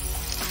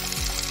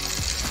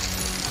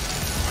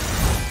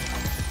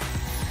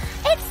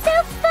 It's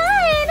so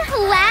fun!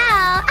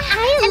 Wow!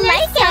 I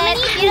like so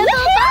many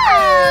beautiful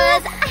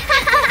balls!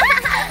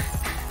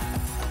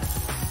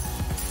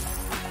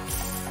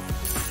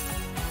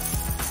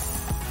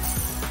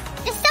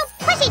 Just don't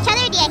push each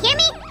other, do you hear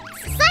me?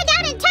 Slide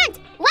down and turn!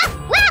 Wah!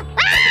 Wah!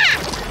 Wah!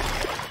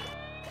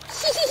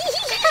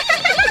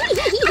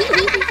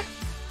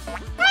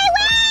 My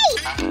way!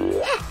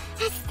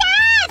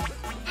 Stop!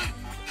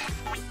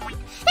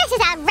 This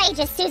is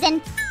outrageous, Susan.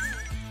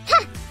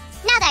 Huh.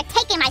 Now they're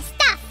taking my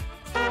stuff.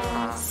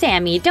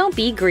 Sammy, don't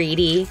be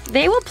greedy.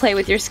 They will play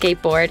with your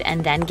skateboard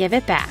and then give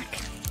it back.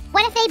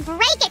 What if they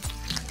break it?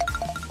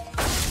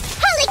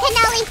 Holy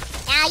cannoli!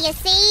 Now you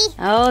see?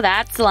 Oh,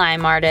 that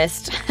slime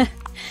artist.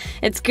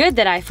 It's good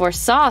that I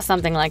foresaw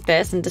something like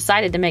this and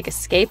decided to make a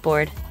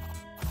skateboard.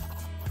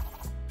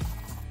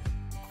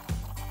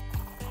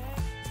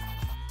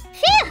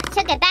 Phew!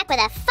 Took it back with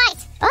a fight.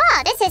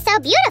 Oh, this is so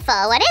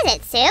beautiful. What is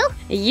it, Sue?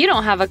 You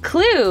don't have a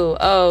clue,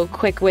 oh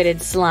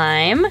quick-witted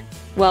slime.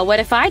 Well, what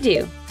if I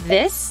do?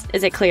 This?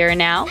 Is it clearer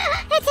now?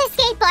 It's a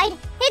skateboard.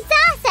 It's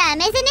awesome,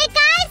 isn't it,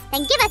 guys?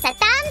 Then give us a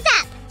thumbs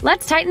up.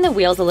 Let's tighten the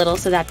wheels a little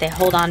so that they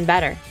hold on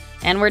better.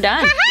 And we're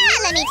done.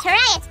 Haha, let me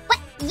try it. What,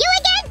 you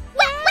again?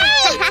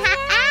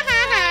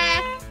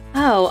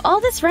 Oh, all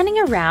this running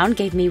around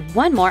gave me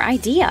one more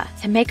idea.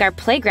 To make our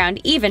playground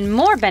even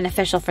more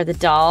beneficial for the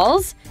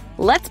dolls,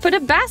 let's put a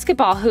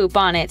basketball hoop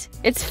on it.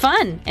 It's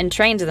fun and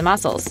trains the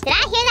muscles. Did I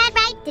hear that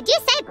right? Did you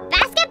say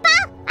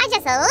basketball? I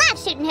just love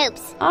shooting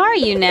hoops. Are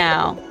you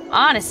now?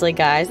 Honestly,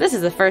 guys, this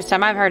is the first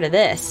time I've heard of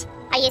this.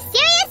 Are you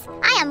serious?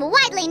 I am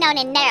widely known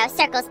in narrow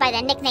circles by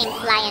the nickname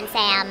Flying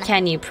Sam.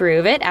 Can you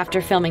prove it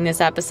after filming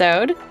this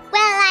episode? Well,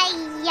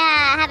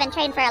 I haven't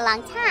trained for a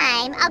long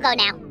time. I'll go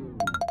now.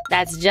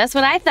 That's just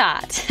what I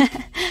thought.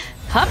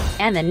 Hup,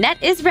 and the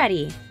net is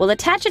ready. We'll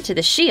attach it to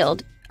the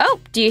shield. Oh,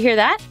 do you hear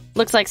that?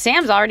 Looks like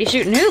Sam's already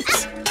shooting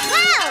hoops.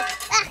 Whoa!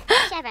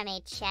 Shiver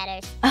me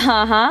cheddars.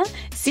 Uh-huh.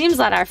 Seems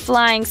like our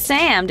flying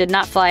Sam did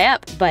not fly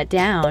up, but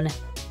down.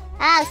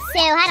 Oh, Sue,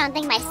 I don't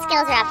think my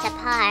skills are up to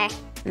par.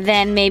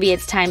 Then maybe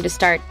it's time to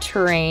start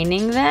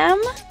training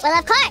them? Well,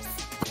 of course.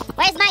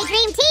 Where's my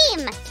dream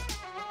team?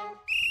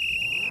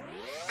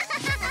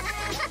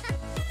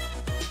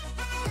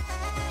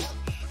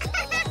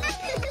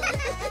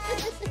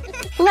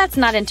 Let's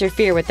not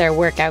interfere with their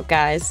workout,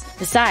 guys.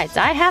 Besides,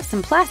 I have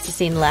some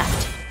plasticine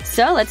left.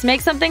 So let's make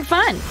something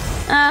fun.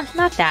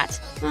 Not that.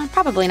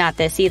 Probably not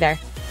this either.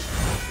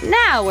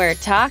 Now we're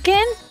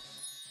talking.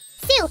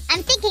 Sue,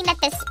 I'm thinking that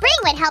the spring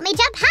would help me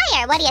jump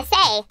higher. What do you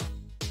say?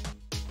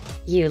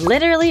 You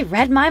literally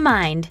read my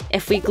mind.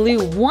 If we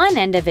glue one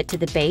end of it to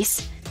the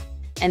base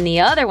and the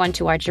other one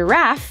to our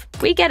giraffe,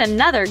 we get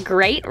another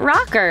great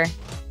rocker.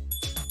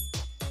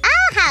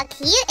 Oh, how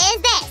cute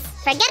is this?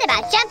 Forget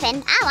about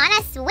jumping. I want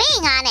to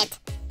swing on it.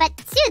 But,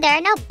 Sue, there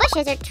are no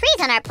bushes or trees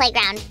on our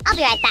playground. I'll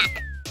be right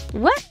back.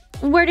 What?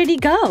 Where did he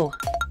go?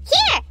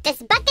 Here! This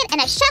bucket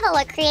and a shovel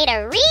will create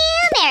a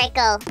real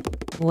miracle.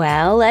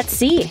 Well, let's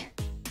see.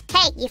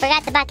 Hey, you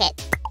forgot the bucket.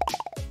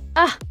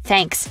 Ah,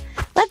 thanks.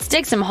 Let's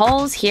dig some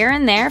holes here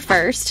and there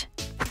first.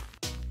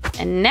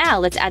 And now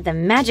let's add the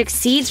magic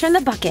seeds from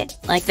the bucket,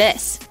 like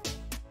this.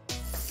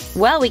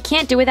 Well, we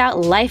can't do without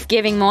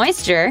life-giving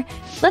moisture.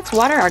 Let's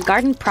water our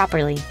garden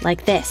properly,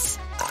 like this.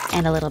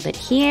 And a little bit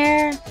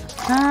here.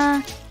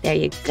 There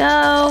you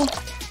go.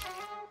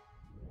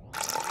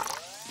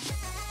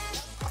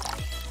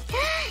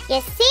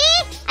 You see?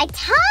 I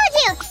told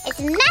you! It's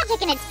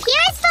magic in its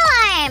purest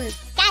form!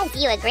 Guys, do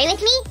you agree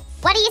with me?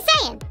 What are you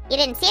saying? You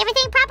didn't see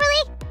everything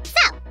properly?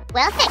 So,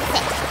 we'll fix it.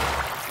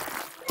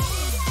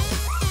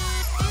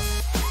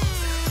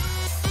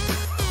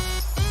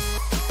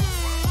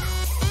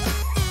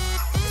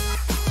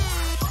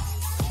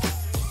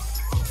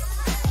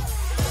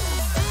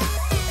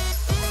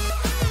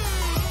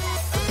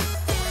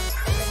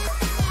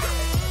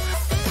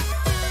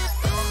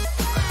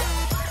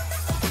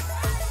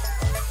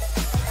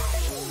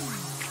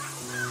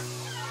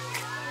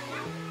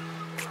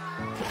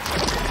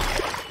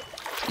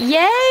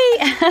 Yay!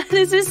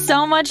 This is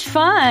so much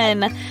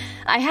fun!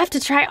 I have to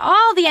try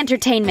all the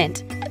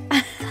entertainment.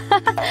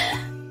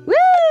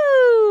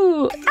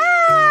 Woo!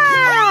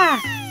 Ah!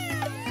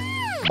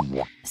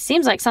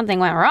 Seems like something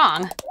went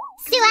wrong.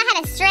 Sue, I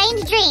had a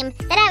strange dream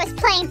that I was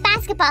playing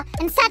basketball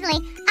and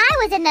suddenly I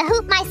was in the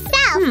hoop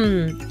myself.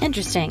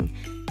 Interesting.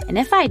 And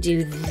if I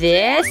do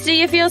this, do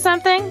you feel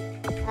something?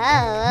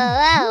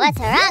 Oh, what's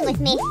wrong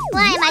with me?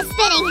 Why am I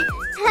spinning?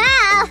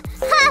 Oh,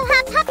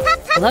 hop, hop, hop,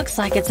 hop. Looks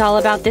like it's all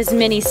about this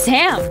mini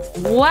Sam.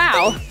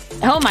 Wow.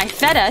 Oh, my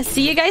feta.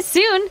 See you guys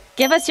soon.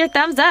 Give us your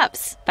thumbs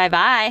ups.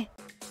 Bye-bye.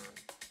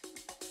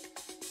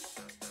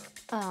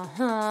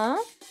 Uh-huh.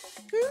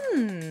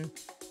 Hey,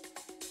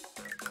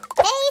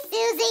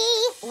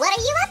 Susie. What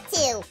are you up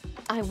to?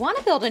 I want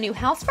to build a new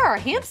house for our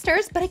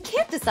hamsters, but I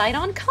can't decide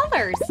on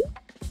colors.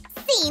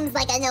 Seems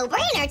like a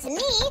no-brainer to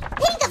me.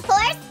 Pink, of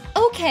course.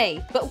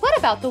 Okay, but what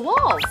about the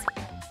walls?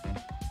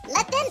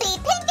 Let them be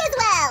pink as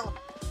well.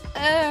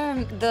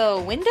 The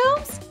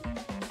windows?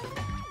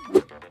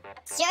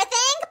 Sure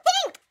thing,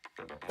 pink.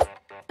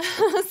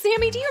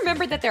 Sammy, do you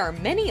remember that there are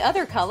many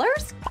other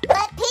colors?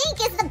 But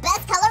pink is the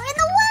best color in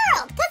the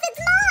world, because it's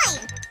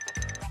mine.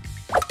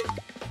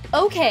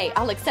 Okay,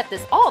 I'll accept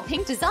this all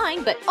pink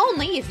design, but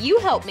only if you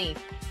help me.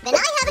 Then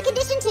I have a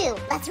condition too.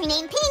 Let's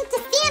rename pink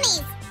to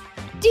Sammy's.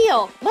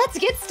 Deal. Let's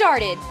get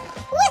started.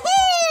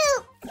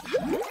 Woohoo!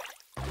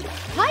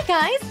 Hi,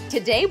 guys.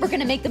 Today we're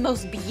gonna make the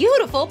most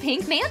beautiful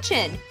pink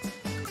mansion.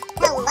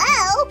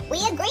 Hello?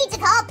 We agreed to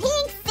call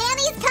pink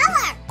Sammy's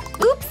color.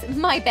 Oops,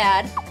 my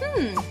bad.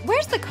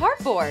 Where's the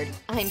cardboard?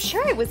 I'm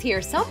sure it was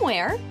here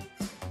somewhere.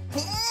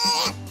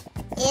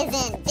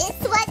 Isn't this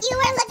what you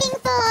were looking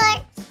for?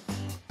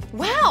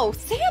 Wow,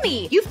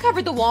 Sammy! You've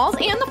covered the walls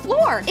and the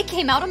floor. It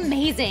came out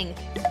amazing.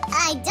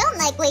 I don't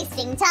like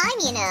wasting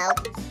time, you know.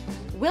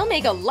 We'll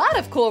make a lot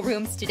of cool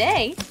rooms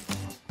today.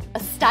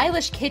 A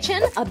stylish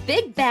kitchen, a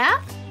big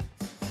bath.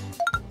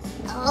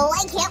 Oh,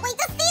 I can't wait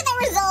to see the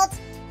results.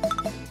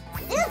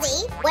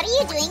 Susie, what are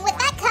you doing with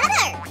that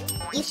cutter?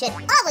 You should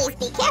always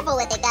be careful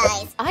with it,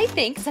 guys. I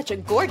think such a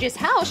gorgeous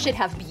house should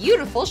have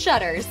beautiful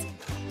shutters.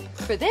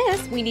 For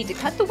this, we need to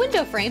cut the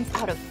window frames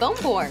out of foam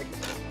board.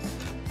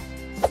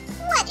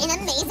 What an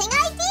amazing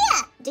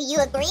idea! Do you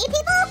agree,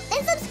 people?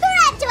 Then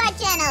subscribe to our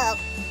channel!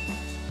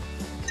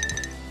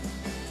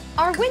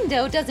 Our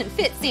window doesn't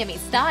fit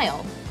Sammy's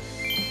style.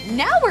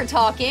 Now we're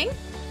talking!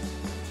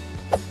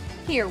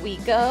 Here we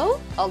go.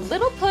 A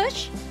little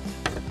push.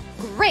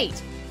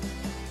 Great!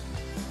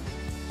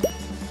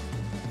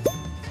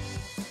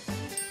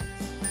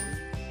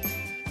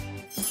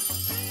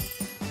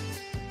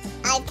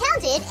 I've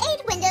counted 8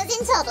 windows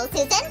in total,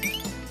 Susan.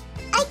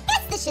 I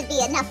guess this should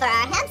be enough for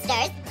our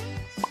hamsters.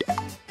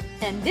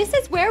 And this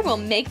is where we'll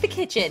make the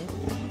kitchen.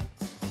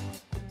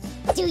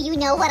 Do you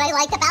know what I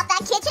like about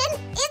that kitchen?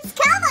 Its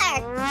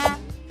color!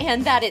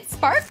 And that it's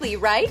sparkly,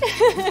 right?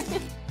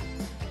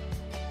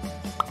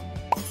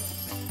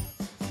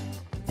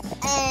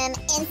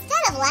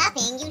 Instead of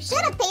laughing, you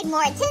should have paid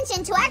more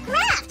attention to our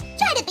craft.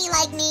 Try to be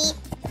like me.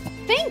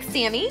 Thanks,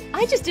 Sammy.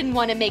 I just didn't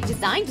want to make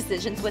design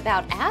decisions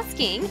without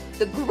asking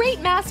the great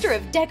master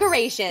of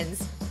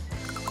decorations.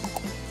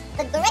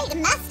 The great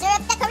master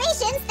of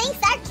decorations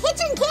thinks our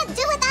kitchen can't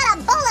do without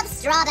a bowl of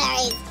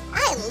strawberries.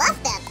 I love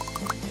them.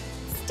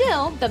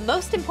 Still, the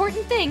most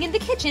important thing in the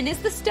kitchen is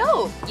the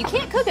stove. You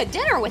can't cook a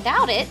dinner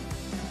without it.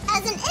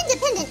 As an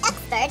independent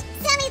expert,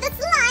 Sammy the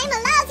Slime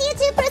allows you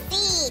to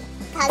proceed.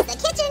 Cause the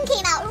kitchen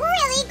came out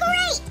really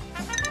great.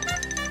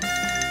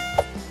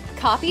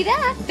 Copy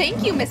that.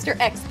 Thank you, Mr.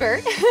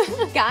 Expert.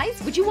 Guys,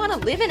 would you want to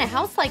live in a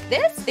house like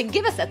this? Then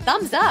give us a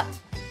thumbs up.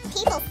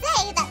 People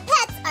say that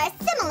pets are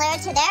similar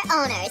to their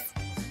owners.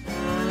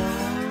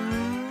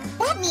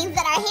 That means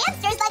that our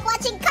hamsters like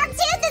watching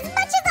cartoons as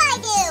much as I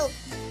do.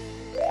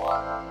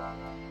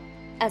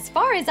 As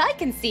far as I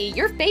can see,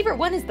 your favorite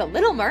one is The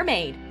Little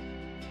Mermaid.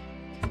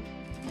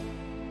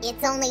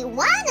 It's only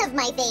one of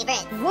my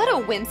favorites. What a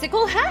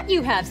whimsical hat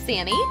you have,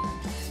 Sammy.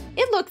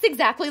 It looks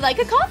exactly like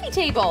a coffee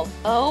table.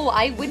 Oh,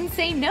 I wouldn't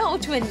say no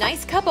to a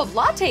nice cup of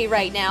latte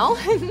right now.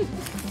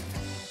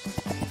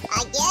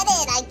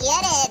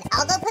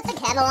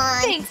 settle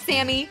on. Thanks,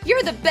 Sammy.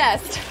 You're the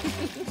best.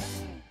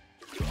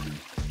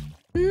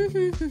 Sue, we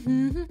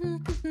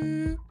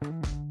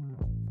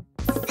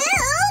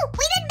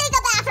didn't make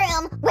a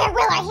bathroom. Where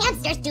will our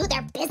hamsters do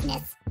their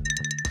business?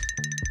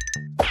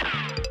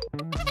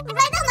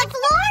 Right on the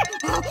floor?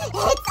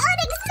 It's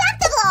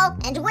unacceptable.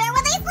 And where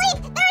will they sleep?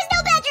 There is no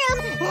bedroom.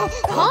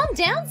 Calm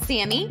down,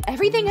 Sammy.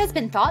 Everything has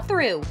been thought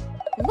through.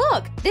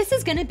 Look, this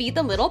is gonna be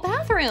the little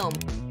bathroom.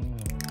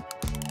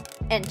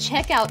 And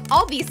check out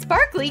all these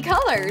sparkly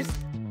colors.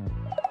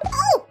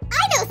 Oh,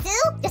 I know,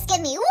 Sue. Just give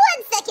me 1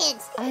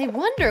 second. I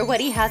wonder what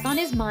he has on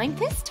his mind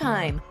this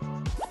time.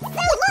 Sue,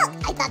 look.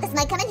 I thought this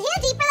might come in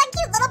handy for that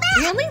cute little bath.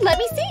 Really? Let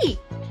me see.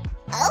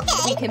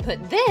 Okay. We can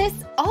put this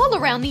all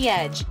around the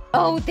edge.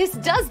 Oh, this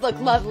does look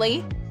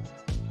lovely.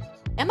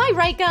 Am I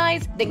right,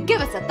 guys? Then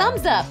give us a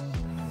thumbs up.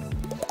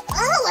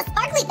 Oh, a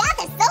sparkly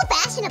bath is so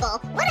fashionable.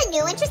 What a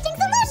new interesting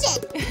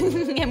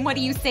solution. And what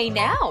do you say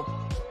now?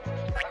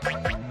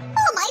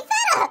 Oh, my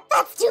feta.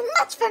 That's too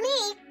much for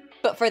me.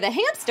 But for the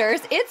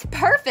hamsters, it's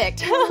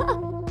perfect.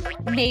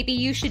 Maybe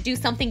you should do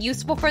something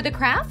useful for the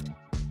craft?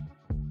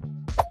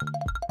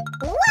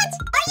 What?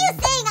 Are you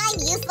saying I'm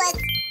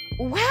useless?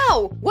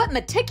 Wow, what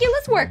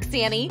meticulous work,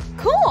 Sammy.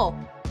 Cool.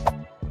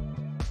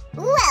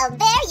 Well,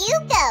 there you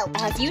go.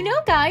 As you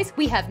know, guys,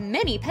 we have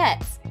many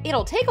pets.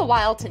 It'll take a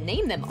while to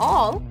name them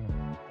all.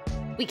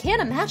 We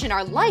can't imagine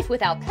our life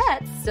without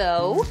pets,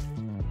 so…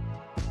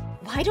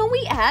 why don't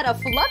we add a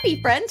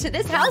fluffy friend to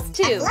this house,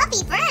 too? A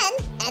fluffy friend?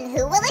 And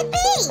who will it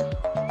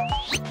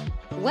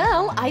be?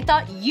 Well, I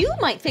thought you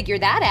might figure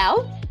that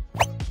out.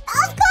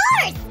 Of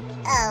course!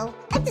 Oh,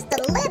 I'm just a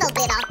little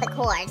bit off the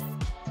course.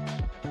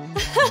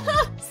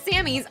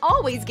 Sammy's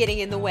always getting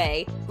in the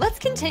way. Let's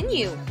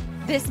continue.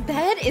 This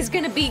bed is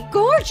gonna be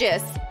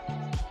gorgeous.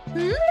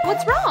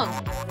 What's wrong?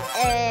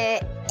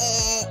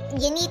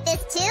 You need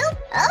this too?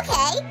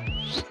 Okay.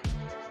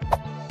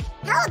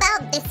 How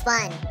about this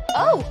one?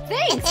 Oh,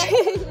 thanks.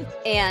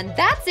 And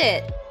that's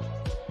it.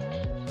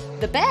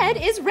 The bed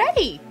is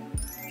ready.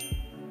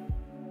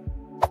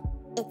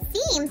 It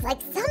seems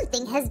like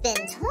something has been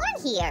torn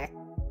here.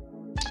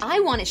 I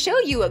want to show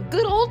you a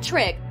good old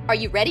trick. Are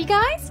you ready,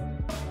 guys?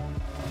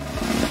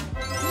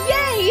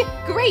 Yay!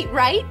 Great,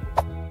 right?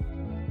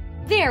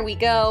 There we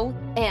go.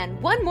 And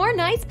one more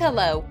nice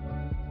pillow.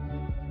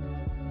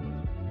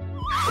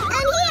 And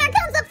here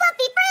comes a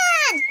fluffy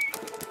friend!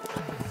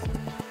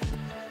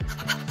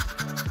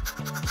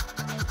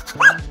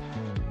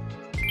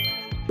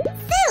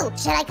 Sue,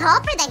 should I call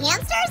for the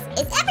hamsters?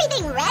 Is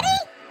everything ready?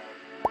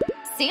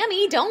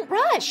 Sammy, don't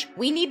rush.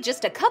 We need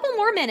just a couple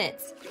more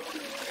minutes.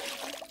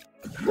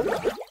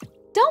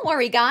 Don't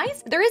worry,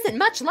 guys. There isn't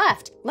much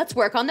left. Let's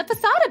work on the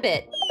facade a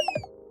bit.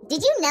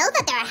 Did you know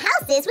that there are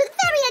houses with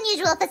very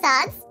unusual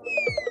facades?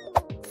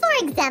 For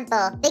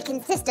example, they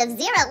consist of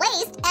zero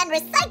waste and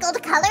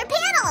recycled color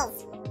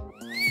panels.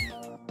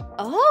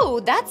 Oh,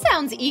 that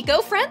sounds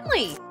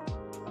eco-friendly.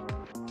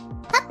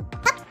 Hup,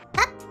 hup,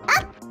 hup,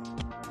 hup.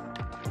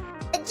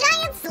 The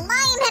giant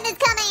slime head is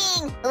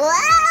coming!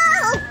 Whoa!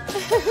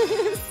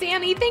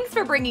 Sammy, thanks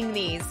for bringing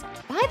these.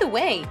 By the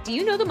way, do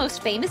you know the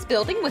most famous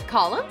building with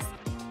columns?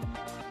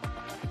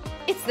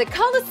 It's the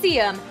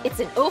Colosseum. It's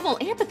an oval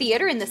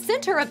amphitheater in the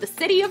center of the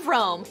city of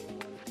Rome.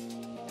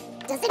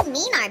 Does it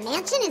mean our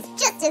mansion is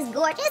just as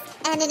gorgeous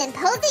and an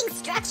imposing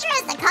structure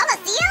as the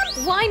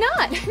Colosseum? Why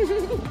not?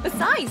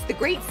 Besides, the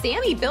great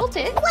Sammy built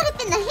it. What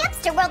if in the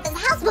hamster world this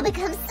house will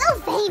become so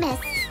famous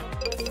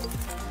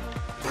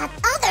that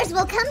others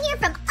will come here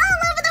from all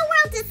over the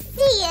world to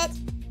see it?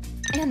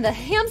 And the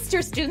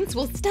hamster students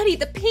will study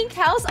the pink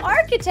house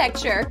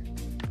architecture.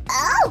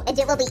 Oh, and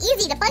it will be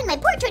easy to find my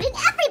portrait in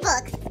every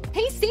book.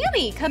 Hey,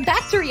 Sammy, come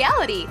back to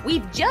reality.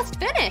 We've just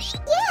finished.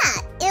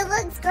 Yeah, it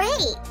looks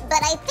great,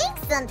 but I think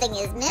something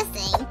is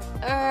missing.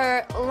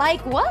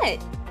 Like what?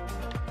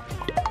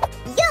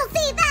 You'll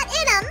see that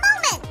in a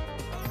moment!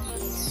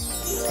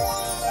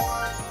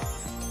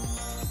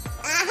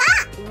 Aha!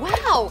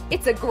 Wow,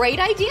 it's a great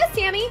idea,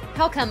 Sammy.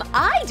 How come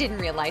I didn't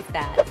realize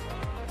that?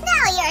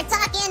 Now you're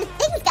talking.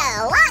 Things got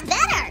a lot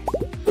better.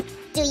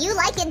 Do you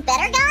like it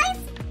better, guys?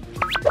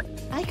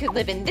 I could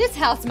live in this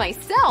house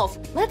myself.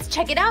 Let's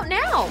check it out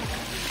now.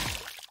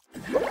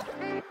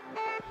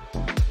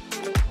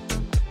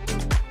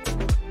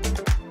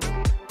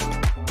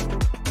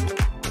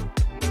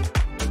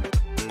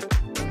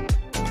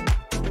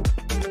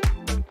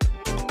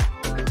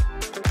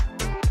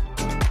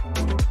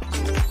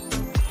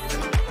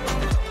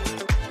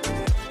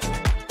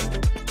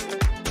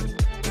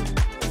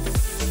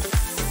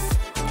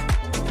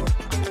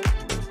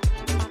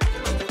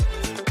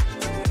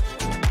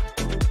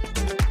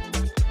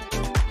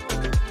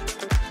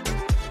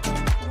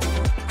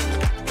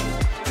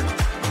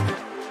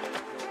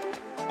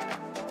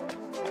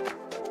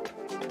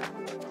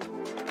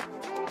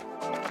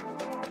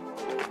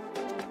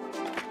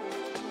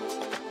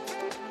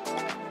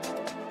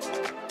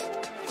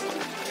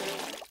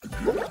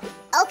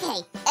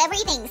 Okay,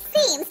 everything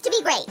seems to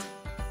be great.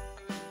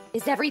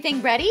 Is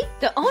everything ready?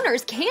 The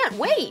owners can't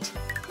wait.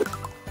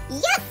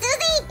 Yes,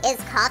 Susie! Is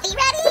coffee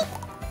ready?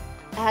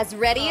 As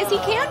ready as he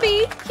can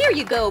be. Here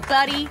you go,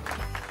 buddy.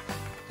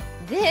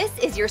 This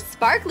is your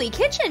sparkly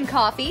kitchen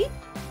coffee.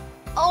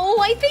 Oh,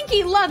 I think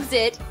he loves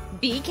it.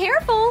 Be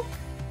careful.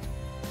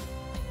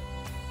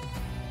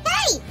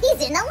 Hey,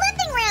 he's in the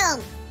living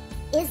room.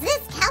 Is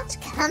this couch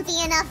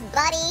comfy enough,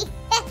 buddy?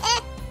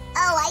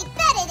 Oh, I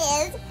bet it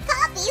is.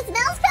 Coffee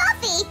smells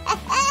coffee.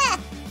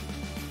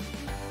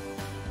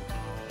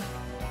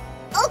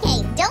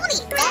 Okay, don't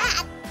eat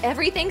that.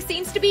 Everything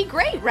seems to be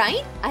great,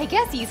 right? I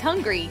guess he's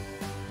hungry.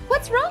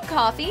 What's wrong,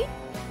 Coffee?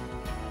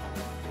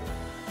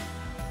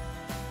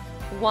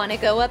 Want to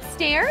go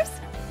upstairs?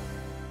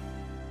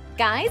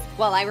 Guys,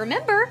 while I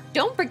remember,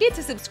 don't forget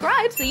to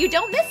subscribe so you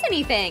don't miss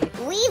anything.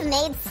 We've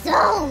made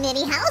so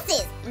many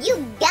houses.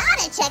 You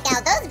gotta check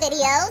out those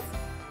videos.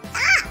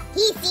 Ah,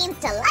 he seems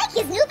to like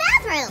his new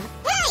bathroom.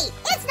 Hey,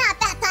 it's not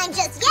that time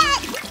just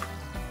yet.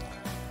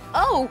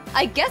 Oh,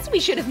 I guess we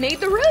should have made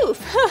the roof.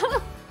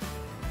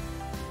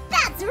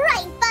 That's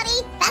right,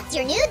 buddy. That's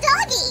your new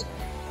doggy.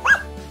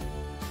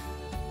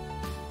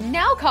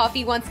 Now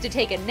Coffee wants to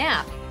take a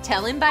nap.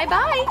 Tell him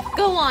bye-bye.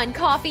 Go on,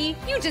 Coffee.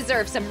 You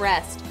deserve some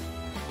rest.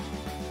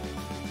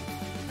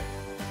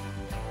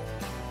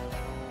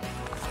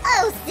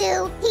 Oh,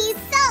 Sue, he's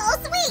so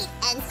sweet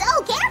and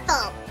so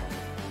careful.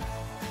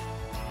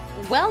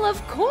 Well,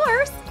 of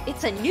course.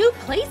 It's a new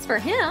place for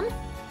him.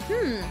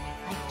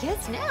 I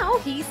guess now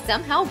he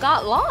somehow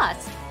got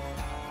lost.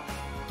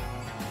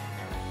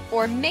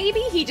 Or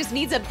maybe he just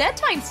needs a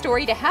bedtime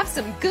story to have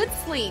some good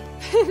sleep.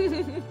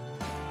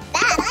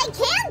 That I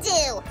can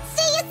do.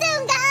 See you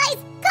soon, guys.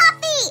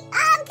 Coffee,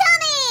 I'm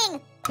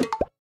coming.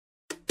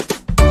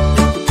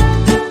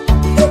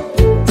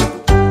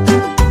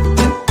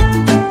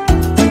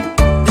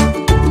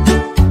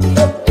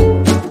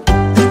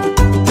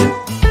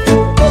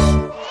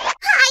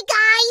 Hi,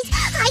 guys.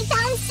 I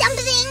found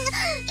something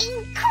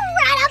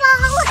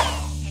incredible.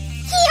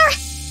 Here,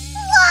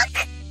 look.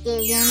 Do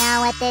you know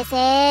what this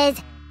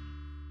is?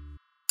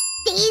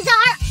 These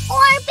are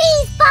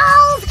Orbeez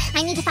balls!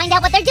 I need to find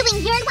out what they're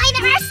doing here and why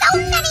there are so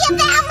many of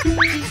them!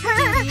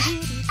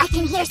 I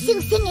can hear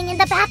Sue singing in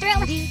the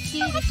bathroom. I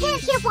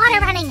can't hear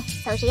water running,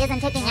 so she isn't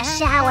taking a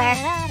shower.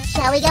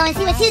 Shall we go and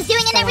see what Sue's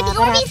doing in there with the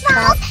Orbeez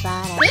balls?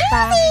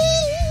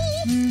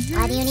 Susie!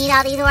 What do you need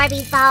all these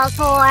Orbeez balls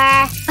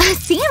for?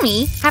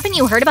 Sammy, haven't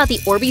you heard about the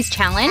Orbeez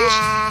challenge?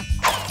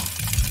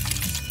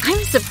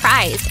 I'm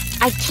surprised.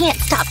 I can't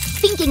stop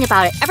thinking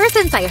about it ever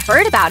since I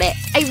heard about it.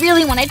 I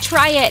really want to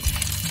try it.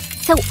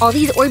 So all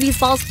these Orbeez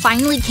balls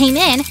finally came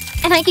in,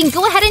 and I can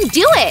go ahead and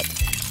do it!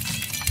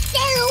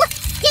 Sue!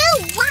 Do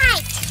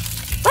what?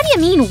 What do you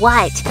mean,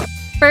 what?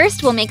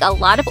 First, we'll make a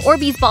lot of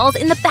Orbeez balls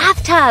in the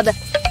bathtub.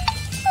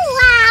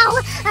 Wow!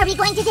 Are we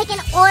going to take an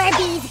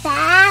Orbeez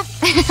bath?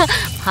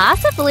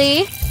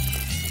 Possibly.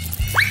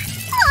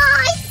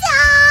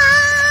 Awesome!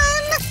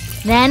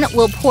 Then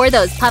we'll pour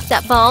those puffed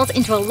up balls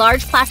into a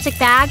large plastic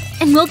bag,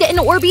 and we'll get an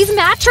Orbeez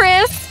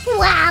mattress!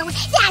 Wow,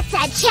 that's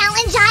a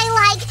challenge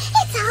I like!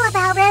 It's all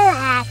about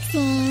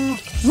relaxing.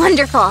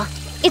 Wonderful!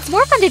 It's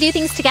more fun to do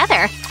things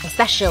together,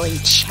 especially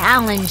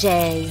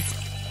challenges.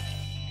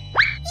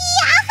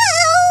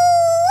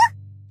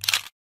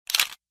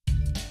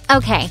 Yahoo!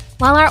 Okay,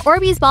 while our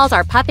Orbeez balls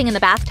are puffing in the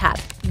bathtub,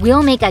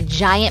 we'll make a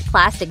giant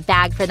plastic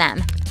bag for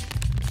them.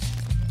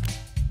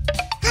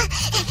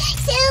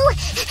 Sue,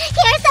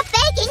 here's the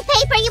baking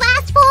paper you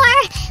asked for!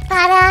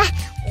 But,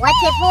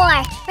 what's it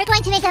for? We're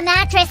going to make a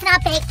mattress,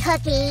 not bake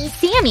cookies.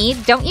 Sammy,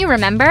 don't you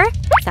remember?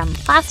 Some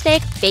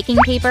plastic, baking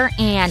paper,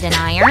 and an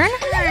iron?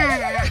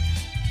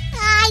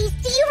 Guys,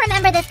 do you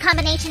remember this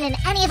combination in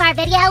any of our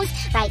videos?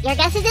 Write your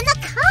guesses in the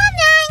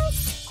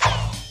comments!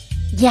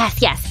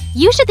 Yes.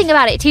 You should think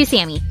about it too,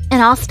 Sammy.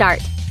 And I'll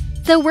start.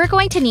 So we're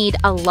going to need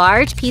a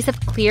large piece of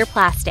clear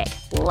plastic,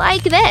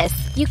 like this.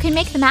 You can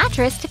make the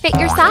mattress to fit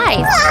your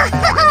size.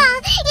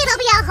 It'll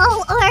be a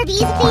whole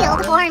Orbeez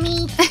field for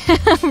me.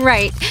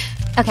 Right.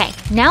 Okay,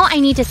 now I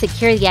need to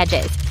secure the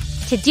edges.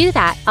 To do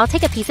that, I'll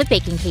take a piece of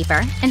baking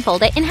paper and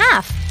fold it in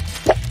half.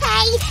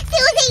 Hey,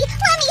 Susie,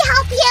 let me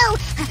help you!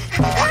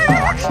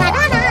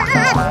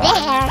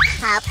 There,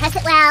 I'll press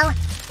it well.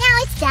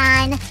 Now it's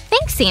done.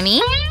 Thanks,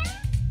 Sammy.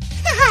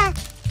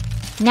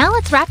 Now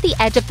let's wrap the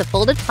edge of the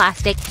folded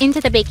plastic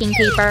into the baking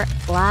paper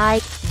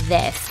like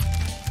this.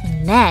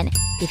 And then,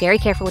 be very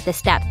careful with this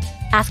step.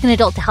 Ask an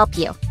adult to help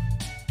you.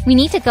 We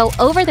need to go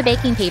over the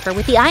baking paper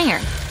with the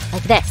iron,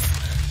 like this.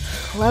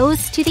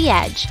 Close to the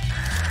edge.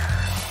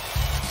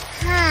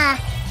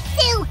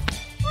 Sue,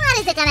 what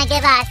is it gonna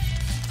give us?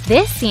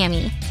 This,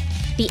 Sammy.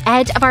 The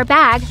edge of our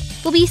bag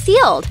will be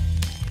sealed.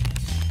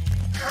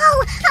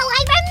 Oh,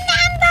 I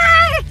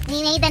remember!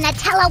 We made the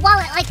Nutella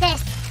wallet like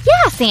this.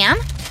 Yeah, Sam.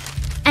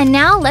 And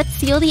now let's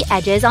seal the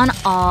edges on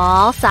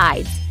all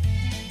sides.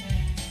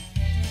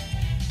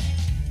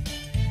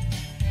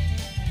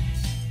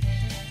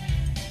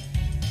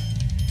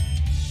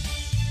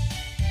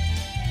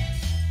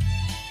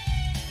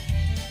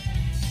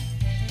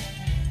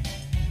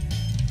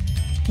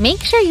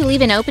 Make sure you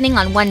leave an opening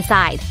on one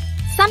side.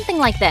 Something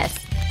like this.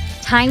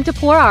 Time to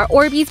pour our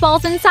Orbeez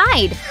balls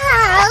inside.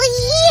 Oh,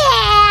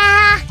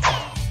 yeah!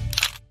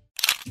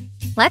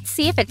 Let's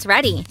see if it's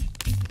ready.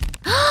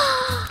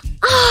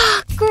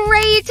 Oh,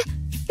 great!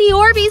 The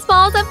Orbeez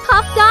balls have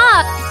puffed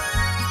up!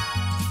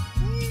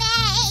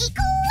 Make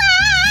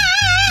way!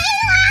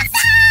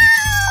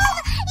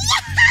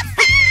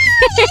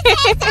 This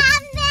is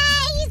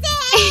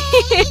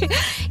amazing!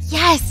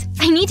 Yes!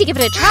 I need to give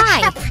it a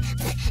try.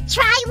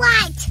 Try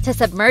what? To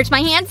submerge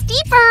my hands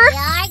deeper!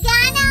 You're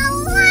gonna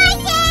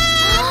like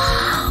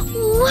it!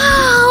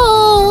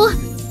 Wow!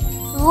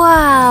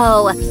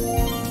 Whoa!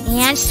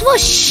 And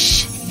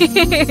swoosh!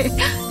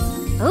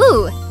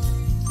 Ooh!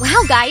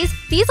 Wow, guys!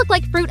 These look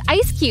like fruit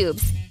ice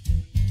cubes.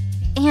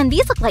 And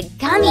these look like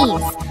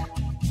gummies.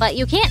 But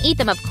you can't eat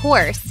them, of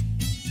course.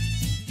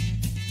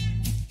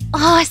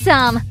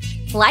 Awesome!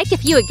 Like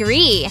if you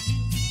agree.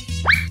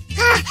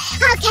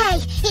 Okay,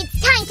 it's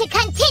time to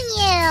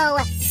continue!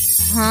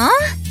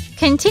 Huh?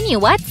 Continue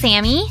what,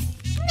 Sammy?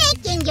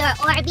 Making your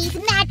Orbeez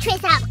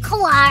mattress, of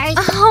course!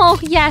 Oh,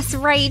 yes,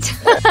 right.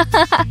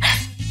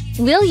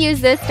 We'll use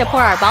this to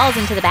pour our balls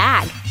into the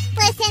bag.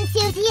 Listen,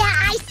 Susie,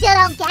 I still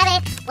don't get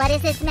it. What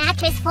is this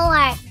mattress for?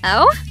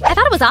 Oh? I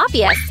thought it was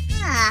obvious.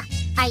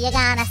 Are you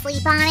gonna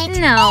sleep on it?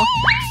 No.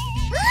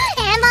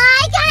 Am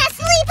I gonna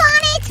sleep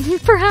on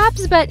it?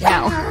 Perhaps, but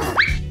no.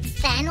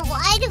 Then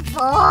what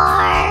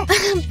for?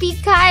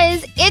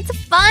 Because it's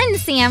fun,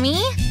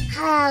 Sammy.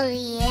 Oh,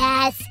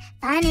 yes.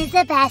 Fun is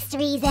the best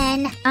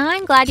reason.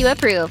 I'm glad you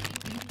approve.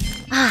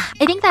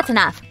 I think that's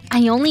enough.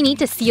 I only need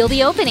to seal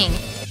the opening.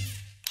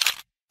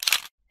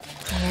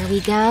 There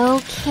we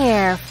go,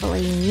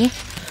 carefully.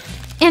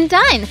 And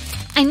done!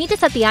 I need to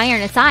set the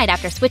iron aside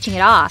after switching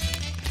it off.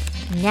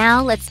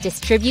 Now let's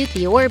distribute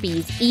the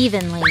Orbeez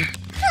evenly.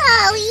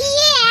 Oh,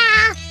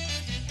 yeah!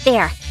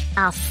 There,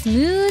 I'll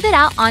smooth it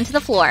out onto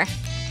the floor.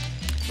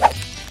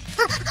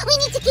 We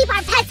need to keep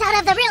our pets out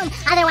of the room,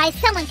 otherwise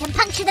someone can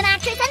puncture the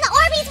mattress and the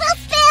Orbeez will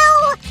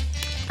spill!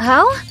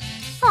 Oh?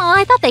 Oh,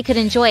 I thought they could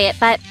enjoy it,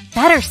 but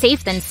better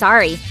safe than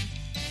sorry.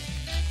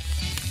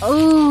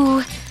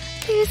 Oh,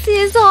 this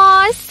is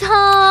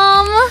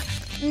awesome!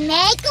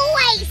 Make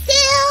way,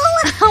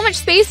 Sue! How much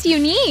space do you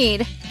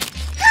need?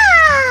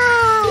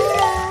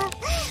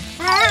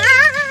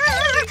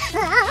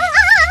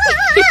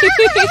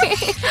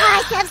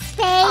 Lots of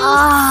space!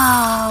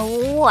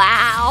 Oh,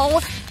 wow.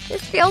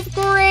 This feels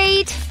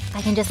great.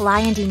 I can just lie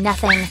and do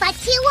nothing. But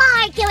you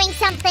are doing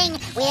something!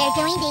 We're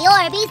doing the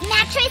Orbeez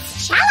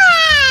Mattress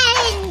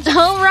Challenge!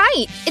 All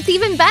right. It's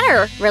even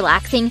better.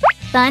 Relaxing,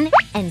 fun,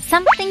 and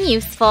something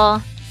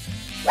useful.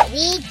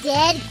 We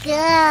did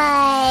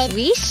good!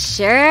 We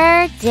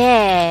sure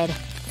did.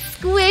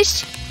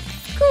 Squish,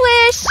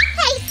 squish.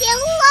 Hey, Sue,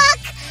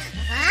 look!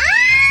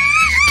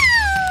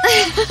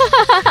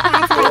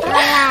 That's like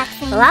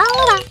relaxing. La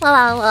la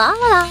la la la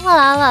la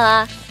la la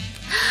la.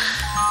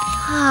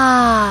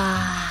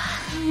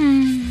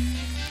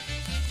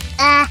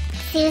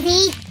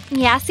 Susie?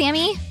 Yeah,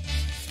 Sammy?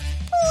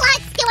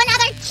 Let's do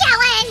another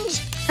challenge!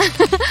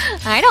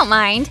 I don't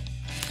mind.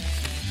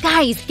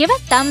 Guys, give a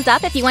thumbs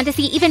up if you want to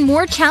see even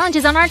more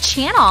challenges on our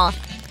channel.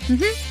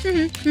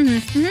 Suggest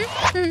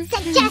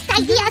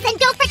ideas and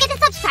don't forget to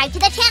subscribe to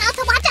the channel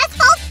to watch us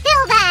full